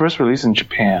it was first released in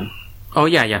Japan. Oh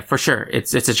yeah, for sure.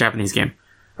 It's a Japanese game.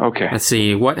 Okay. Let's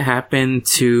see. What happened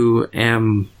to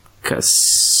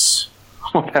Amcus?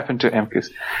 What happened to Amcus?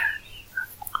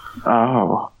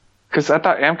 Oh. Because I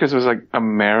thought Amcus was like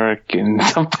American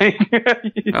something.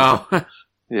 Oh.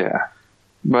 Yeah.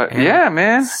 But yeah,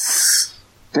 man.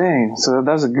 Dang. So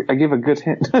that was I gave a good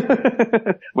hint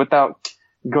without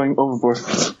going overboard.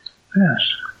 Yeah.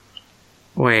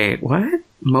 Wait, what?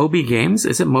 Moby Games?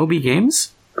 Is it Moby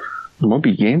Games?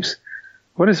 Moby Games?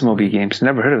 What is Moby Games?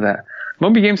 Never heard of that.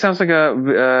 Moby Games sounds like a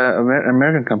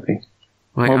American company.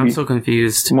 Wait, Moby. I'm so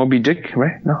confused. Moby Dick,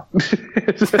 right? No.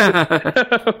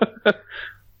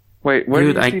 Wait, where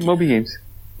Dude, did you see Moby Games?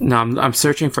 No, I'm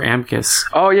searching for Amicus.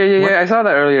 Oh, yeah. I saw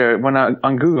that earlier when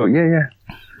on Google. Yeah.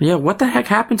 Yeah, what the heck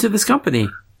happened to this company?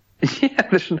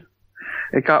 Yeah,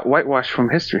 it got whitewashed from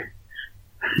history.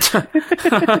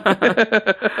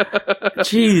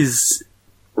 Jeez.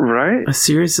 Right? A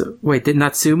series of... Wait, did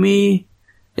Natsumi...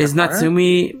 Is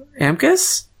Natsumi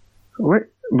Amicus? Wait,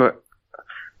 but...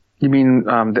 You mean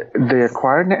they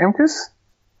acquired Amicus?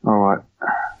 Or what?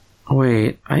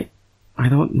 Wait, I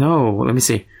don't know. Let me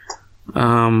see.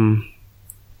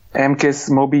 Amicus,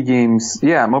 Moby Games.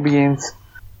 Yeah, Moby Games.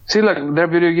 See, look, their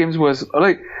video games was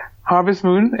like Harvest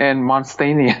Moon and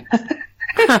Monstania.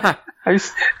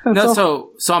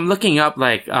 So I'm looking up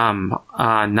like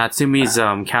Natsumi's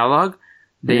catalog.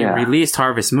 They released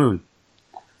Harvest Moon.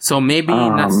 So maybe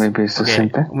maybe it's the same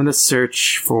thing. I'm gonna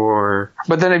search for.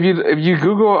 But then if you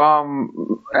Google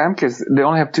Amicus, they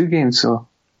only have 2 games. So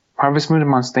Harvest Moon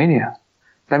and Monstania.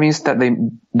 That means that they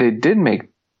did make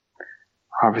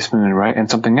Harvest Moon, right? And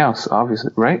something else,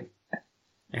 obviously, right?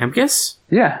 Amicus?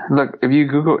 Yeah. Look, if you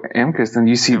Google Amicus, then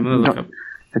you see the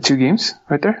 2 games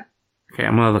right there. Okay,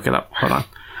 I'm gonna look it up. Hold on.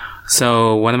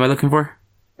 So what am I looking for?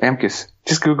 Amicus.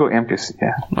 Just Google Amicus.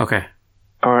 Yeah. Okay.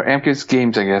 Or Amicus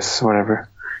Games, I guess, whatever.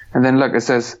 And then look, it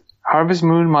says Harvest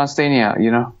Moon Monstania,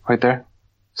 right there.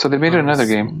 So they made another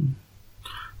game.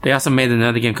 They also made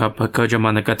another game called Kojo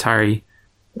Monogatari.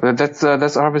 That's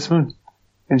Harvest Moon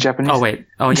in Japanese. Oh wait.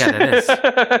 Oh yeah, that is.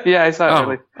 Yeah, I saw it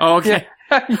early. Oh, okay.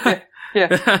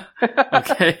 Yeah.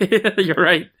 Okay, you're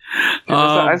right.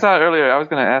 I saw it earlier. I was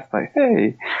gonna ask, like,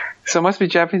 hey, so it must be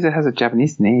Japanese. It has a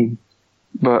Japanese name,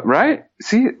 but right?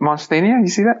 See, Monstania. You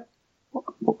see that?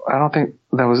 I don't think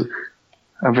that was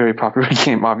a very popular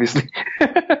game, obviously.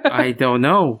 I don't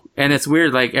know, and it's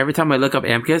weird. Like every time I look up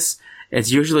Amicus,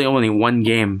 it's usually only one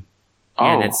game,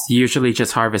 and it's usually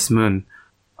just Harvest Moon.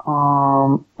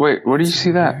 Wait, where do you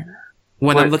see that?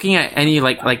 When I'm looking at any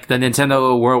like the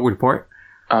Nintendo World Report.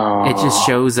 It just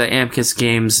shows that Amicus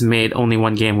Games made only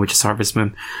one game, which is Harvest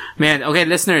Moon. Man, okay,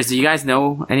 listeners, do you guys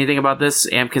know anything about this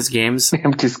Amicus Games?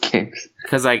 Amicus Games.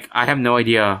 Because, I have no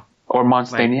idea. Or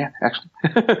Monstania, actually.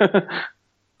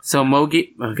 So,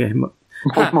 Mogi... Okay.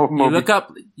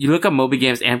 You look up Moby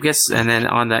Games Amicus, and then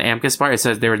on the Amicus part, it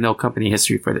says there was no company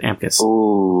history for the Amicus.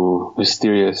 Oh,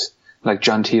 mysterious. Like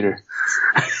John Teeter.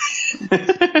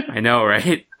 I know,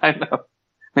 right? I know.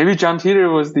 Maybe John Teeter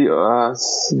was the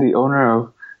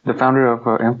founder of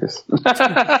Amicus.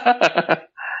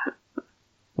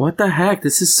 What the heck?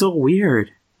 This is so weird.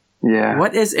 Yeah.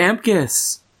 What is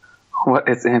Amicus? What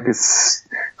is Amicus?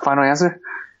 Final answer?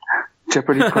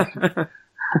 Jeopardy question.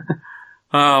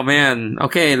 Oh man.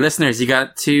 Okay, listeners, you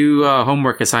got 2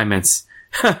 homework assignments.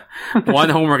 One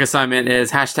homework assignment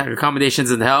is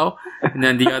 #accommodations in hell, and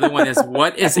then the other one is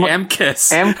what is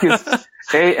Amicus? Amicus.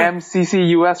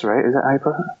 AMCCUS, right? Is that how you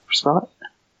spell it?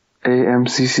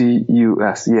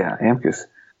 AMCCUS. Yeah, Amicus.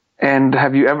 And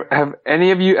have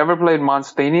any of you ever played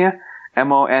Monstania?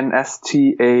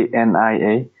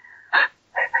 Monstania?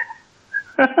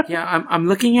 Yeah, I'm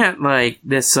looking at like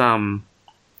this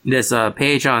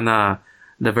page on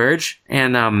The Verge,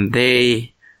 and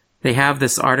they have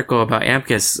this article about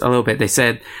Amicus a little bit. They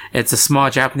said it's a small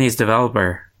Japanese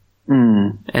developer,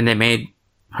 and they made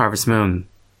Harvest Moon.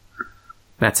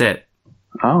 That's it.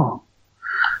 Oh.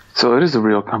 So it is a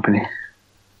real company.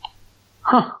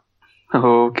 Huh.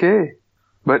 Okay.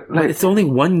 But it's only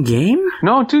one game?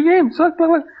 No, 2 games. Look.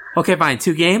 Okay, fine.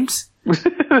 2 games?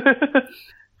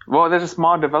 Well, there's a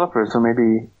small developer, so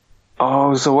maybe...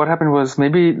 Oh, so what happened was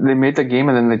maybe they made the game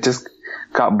and then they just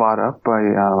got bought up by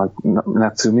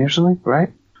Natsumi or something,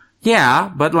 right? Yeah,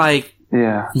 but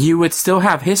yeah, you would still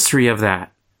have history of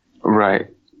that. Right.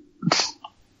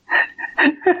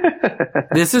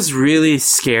 This is really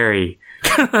scary.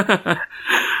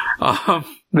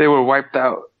 They were wiped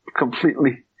out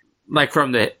completely. Like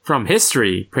from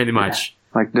history, pretty much.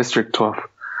 Yeah, like District 12.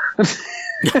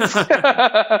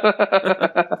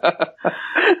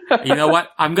 You know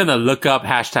what? I'm gonna look up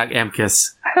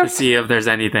 #Amicus to see if there's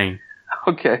anything.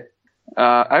 Okay.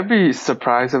 I'd be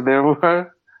surprised if there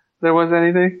was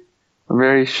anything. I'm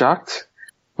very shocked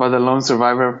by the lone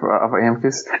survivor of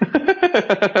Amicus.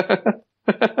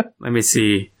 Let me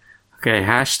see. Okay,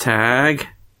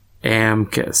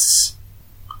 #Amicus.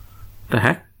 The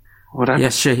heck? What happened?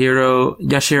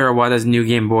 Yashihiro Wada's new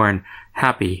game born.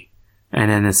 Happy. And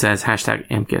then it says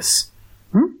 #Amicus.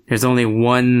 There's only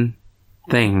one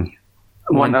thing.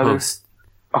 One post.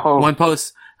 Oh. One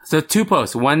post. So 2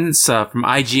 posts. One's from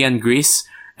IGN Greece,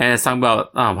 and it's talking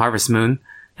about Harvest Moon.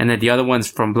 And then the other one's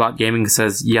from Blot Gaming. It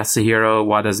says Yasuhiro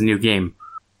Wada's new game.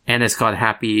 And it's called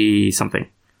Happy something.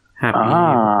 Happy.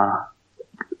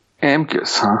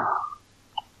 Amicus, huh?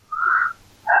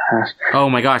 Oh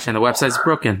my gosh, and the website's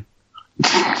broken.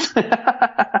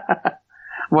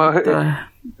 Well,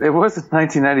 it was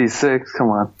 1996. Come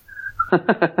on.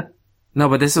 No,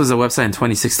 but this was a website in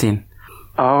 2016.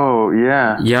 Oh,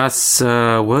 yeah.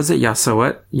 What was it?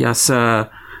 Yasuhiro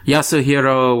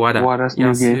Wada. Wada's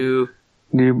new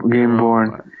game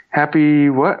born. Happy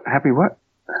what?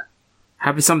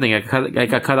 Happy something. I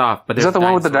got cut off. But is that the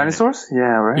one with the dinosaurs? Yeah,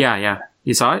 right? Yeah.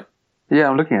 You saw it? Yeah,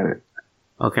 I'm looking at it.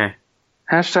 Okay.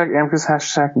 #Amicus,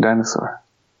 #dinosaur.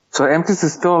 So Amicus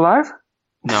is still alive?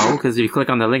 No, because if you click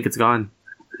on the link, it's gone.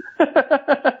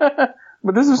 But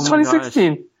this was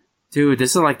 2016. Dude,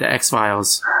 this is like the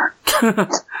X-Files.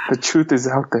 The truth is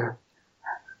out there.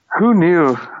 Who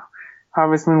knew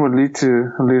Harvest Moon would lead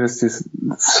us to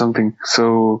something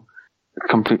so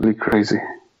completely crazy?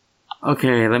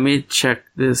 Okay, let me check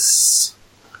this.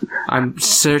 I'm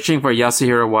searching for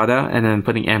Yasuhiro Wada and then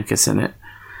putting Amicus in it.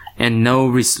 And no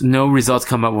results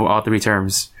come up with all three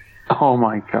terms. Oh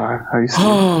my god. Are you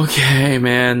serious? Okay,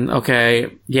 man. Okay.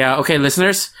 Yeah, okay,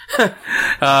 listeners.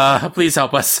 Please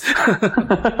help us.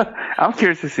 I'm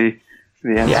curious to see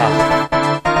the answer. Yeah.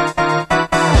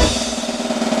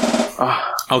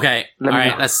 Okay. All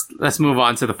right, let's move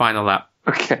on to the final lap.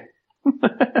 Okay.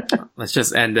 Let's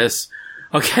just end this.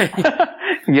 Okay.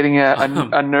 Getting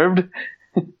unnerved?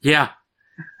 Yeah.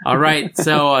 All right.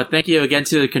 So thank you again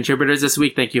to the contributors this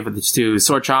week. Thank you to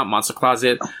Sword Chomp, Monster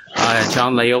Closet,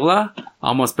 John Layola,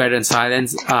 Almost Better Than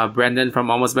Silence, Brendan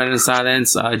from Almost Better Than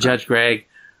Silence, Judge Greg,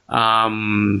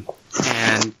 and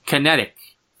Kinetic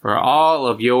for all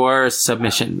of your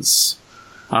submissions.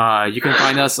 You can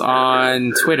find us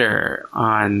on Twitter,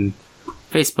 on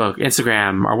Facebook,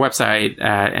 Instagram, our website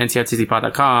at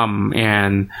ntftpod.com,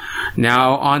 and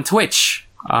now on Twitch.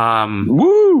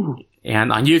 Woo!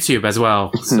 And on YouTube as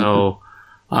well. So,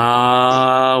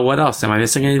 what else? Am I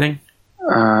missing anything?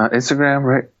 Instagram,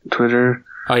 right? Twitter.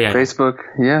 Oh, yeah. Facebook.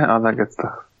 Yeah, all that good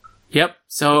stuff. Yep.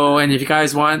 So, and if you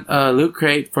guys want a Loot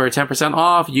Crate for 10%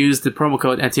 off, use the promo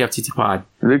code NTFTTPod.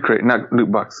 Loot Crate, not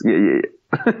Loot Box. Yeah.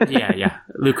 Yeah.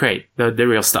 Loot Crate. The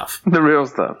real stuff. The real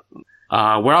stuff.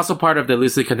 We're also part of the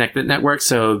Loosely Connected network,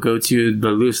 so go to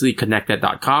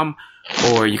thelooselyconnected.com.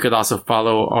 Or you could also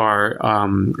follow our,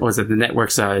 the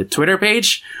network's Twitter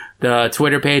page. The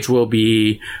Twitter page will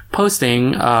be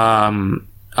posting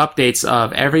updates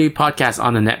of every podcast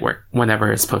on the network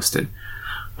whenever it's posted.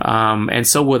 And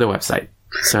so will the website.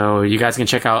 So you guys can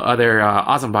check out other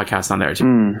awesome podcasts on there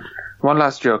too. One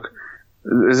last joke.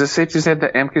 Is it safe to say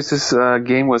that Amicus's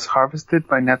game was harvested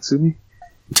by Natsumi?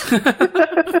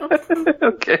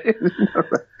 Okay.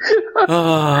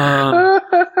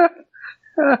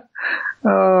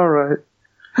 All right.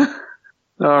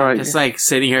 Just like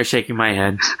sitting here shaking my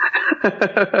head.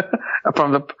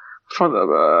 From the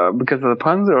because of the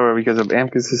puns or because of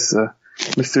Amicus's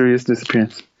mysterious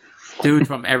disappearance? Dude,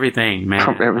 from everything, man.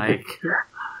 From everything.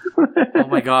 Like, oh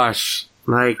my gosh.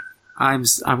 Like, I'm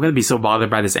gonna be so bothered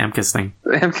by this Amicus thing.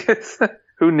 Amicus?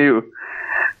 Who knew?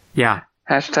 Yeah.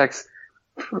 Hashtags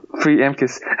free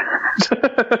Amicus.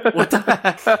 What the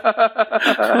heck?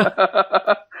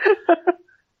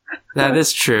 That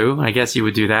is true. I guess you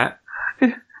would do that.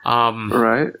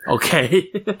 Right.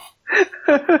 Okay.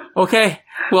 Okay.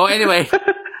 Well, anyway,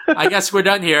 I guess we're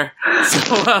done here.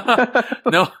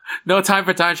 So, no time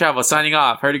for time travel. Signing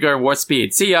off. Herdiger and Warp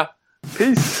Speed. See ya.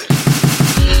 Peace.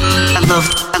 I love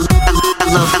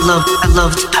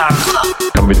Power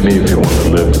Glove. Come with me if you want to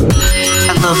live.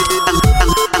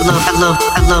 I love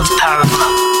Power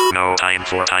Glove. No time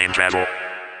for time travel.